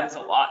 that is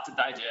a lot to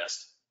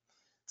digest.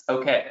 It's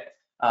okay.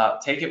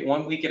 Take it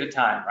 1 week at a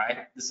time,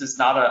 right? This is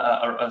not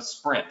a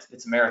sprint,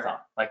 it's a marathon.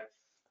 Like,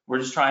 we're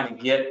just trying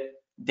to get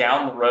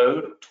down the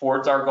road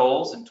towards our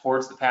goals and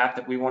towards the path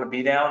that we want to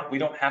be down. We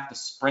don't have to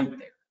sprint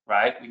there,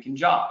 right? We can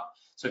jog.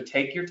 So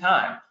take your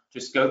time,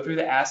 just go through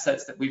the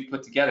assets that we've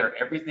put together.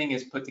 Everything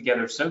is put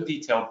together so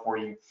detailed for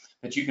you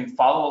that you can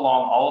follow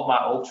along all of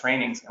my old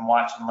trainings and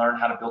watch and learn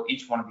how to build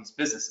each one of these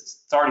businesses.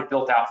 It's already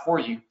built out for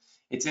you.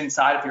 It's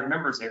inside of your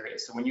members area.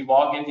 So when you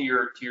log into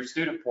your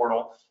student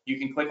portal, you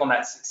can click on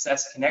that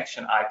Success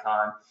Connection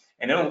icon,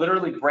 and it'll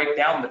literally break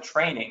down the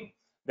training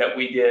that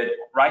we did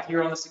right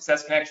here on the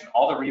Success Connection,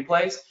 all the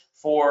replays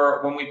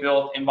for when we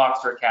built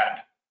Inboxer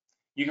Academy.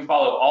 You can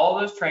follow all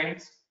of those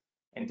trainings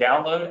and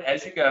download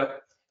as you go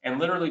and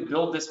literally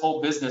build this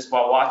whole business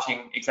while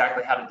watching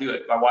exactly how to do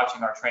it by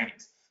watching our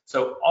trainings.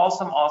 So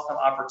awesome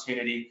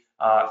opportunity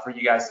for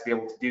you guys to be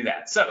able to do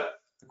that. So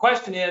the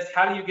question is,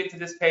 how do you get to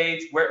this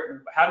page?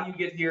 How do you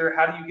get here?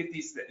 How do you get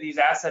these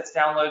assets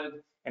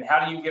downloaded? And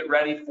how do you get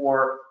ready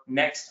for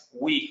next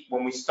week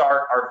when we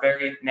start our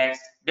very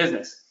next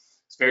business?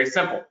 It's very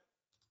simple.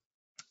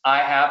 I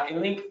have a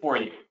link for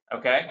you,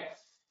 okay?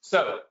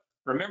 So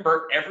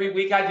remember, every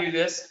week I do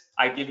this,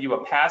 I give you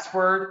a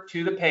password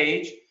to the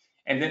page,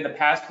 and then the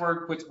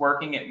password quits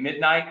working at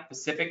midnight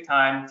Pacific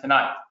time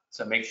tonight.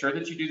 So make sure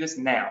that you do this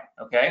now,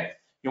 okay?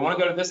 You'll want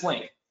to go to this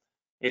link.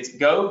 It's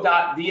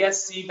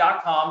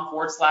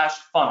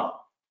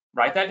go.thesc.com/funnel.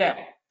 Write that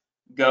down.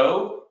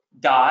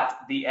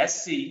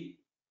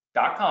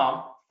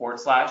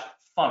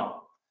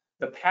 go.thesc.com/funnel.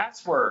 The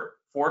password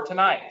for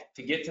tonight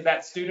to get to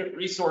that student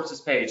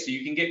resources page so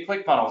you can get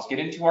ClickFunnels, get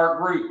into our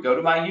group, go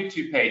to my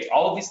YouTube page,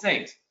 all of these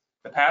things.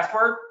 The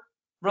password,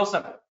 real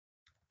simple,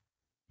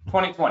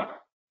 2020.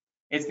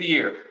 It's the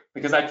year,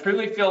 because I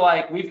truly feel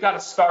like we've got to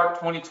start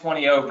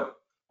 2020 over.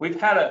 We've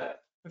had a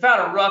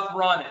rough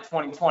run at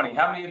 2020.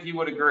 How many of you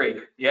would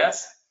agree?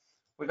 Yes?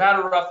 We've had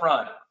a rough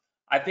run.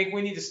 I think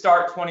we need to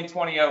start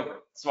 2020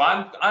 over. So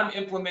I'm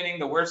implementing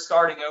the we're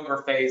starting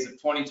over phase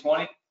of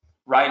 2020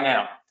 right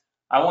now.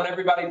 I want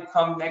everybody to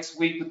come next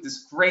week with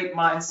this great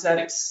mindset,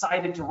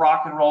 excited to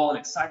rock and roll and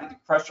excited to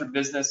crush your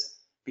business,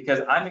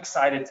 because I'm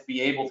excited to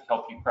be able to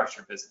help you crush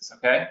your business,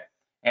 okay?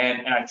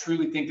 And I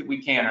truly think that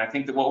we can. And I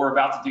think that what we're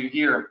about to do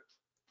here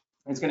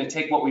is going to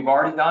take what we've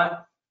already done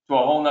to a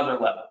whole nother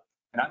level.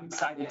 And I'm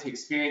excited to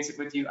experience it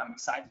with you. I'm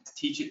excited to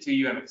teach it to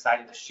you. I'm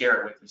excited to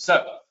share it with you.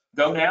 So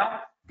go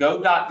now,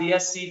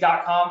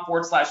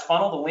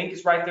 go.thesc.com/funnel. The link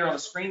is right there on the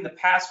screen. The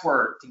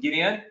password to get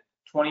in,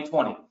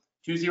 2020,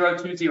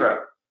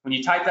 2020. When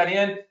you type that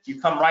in,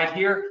 you come right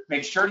here.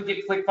 Make sure to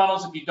get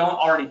ClickFunnels if you don't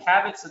already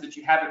have it, so that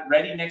you have it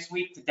ready next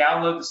week to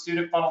download the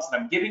student funnels that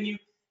I'm giving you.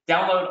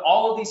 Download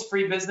all of these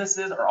free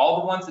businesses, or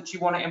all the ones that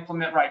you want to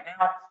implement right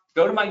now.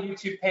 Go to my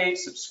YouTube page,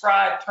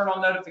 subscribe, turn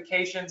on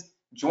notifications,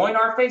 join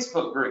our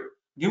Facebook group.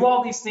 Do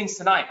all these things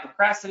tonight.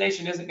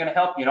 Procrastination isn't going to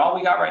help you, and all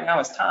we got right now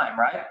is time,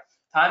 right?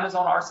 Time is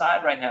on our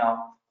side right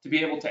now to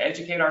be able to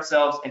educate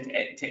ourselves and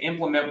to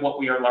implement what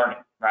we are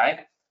learning,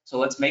 right? So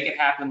let's make it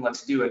happen.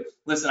 Let's do it.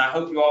 Listen, I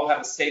hope you all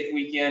have a safe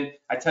weekend.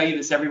 I tell you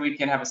this every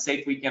weekend, have a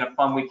safe weekend, a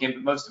fun weekend,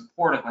 but most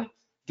importantly,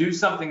 do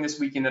something this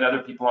weekend that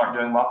other people aren't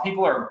doing. While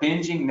people are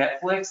binging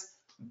Netflix,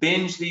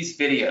 binge these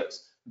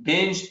videos,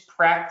 binge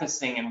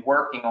practicing and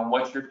working on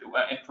what you're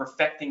doing and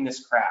perfecting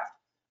this craft.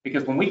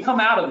 Because when we come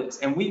out of this,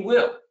 and we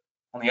will,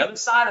 on the other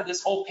side of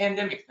this whole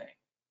pandemic thing,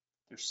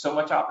 there's so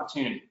much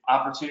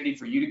opportunity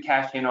for you to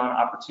cash in on,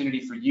 opportunity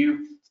for you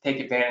to take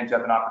advantage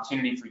of, an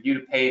opportunity for you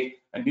to pave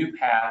a new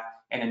path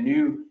and a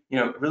new,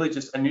 really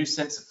just a new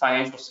sense of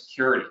financial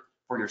security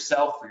for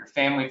yourself, for your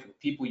family, for the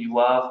people you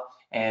love.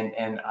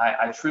 And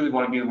I truly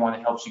want to be the one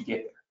that helps you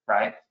get there,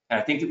 right? And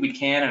I think that we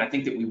can, and I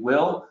think that we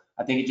will.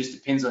 I think it just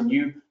depends on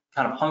you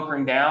kind of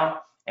hunkering down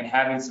and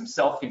having some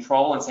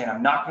self-control and saying,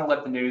 I'm not going to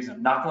let the news,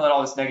 I'm not going to let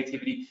all this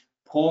negativity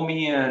pull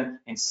me in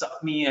and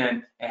suck me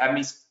in and have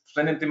me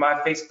spending through my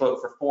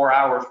Facebook for 4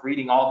 hours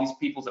reading all these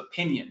people's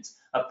opinions.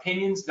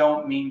 Opinions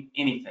don't mean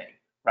anything,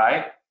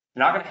 right?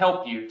 They're not going to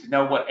help you to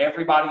know what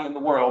everybody in the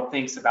world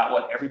thinks about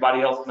what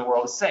everybody else in the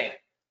world is saying.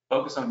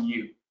 Focus on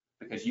you,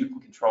 because you can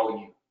control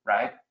you,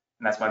 right?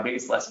 And that's my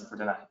biggest lesson for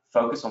tonight.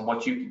 Focus on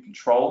what you can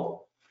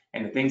control,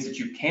 and the things that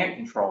you can't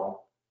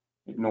control,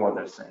 ignore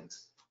those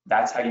things.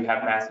 That's how you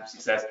have massive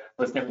success.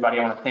 Listen, everybody,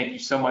 I want to thank you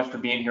so much for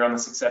being here on the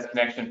Success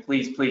Connection.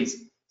 Please,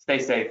 please stay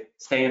safe,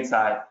 stay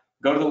inside.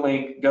 Go to the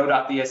link,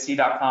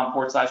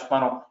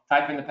 go.thesc.com/funnel,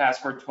 type in the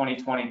password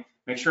 2020.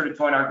 Make sure to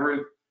join our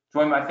group,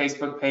 join my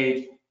Facebook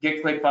page,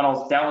 get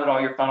ClickFunnels, download all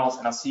your funnels,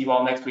 and I'll see you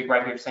all next week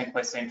right here, same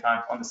place, same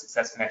time on the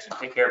Success Connection.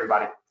 Take care,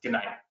 everybody. Good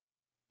night.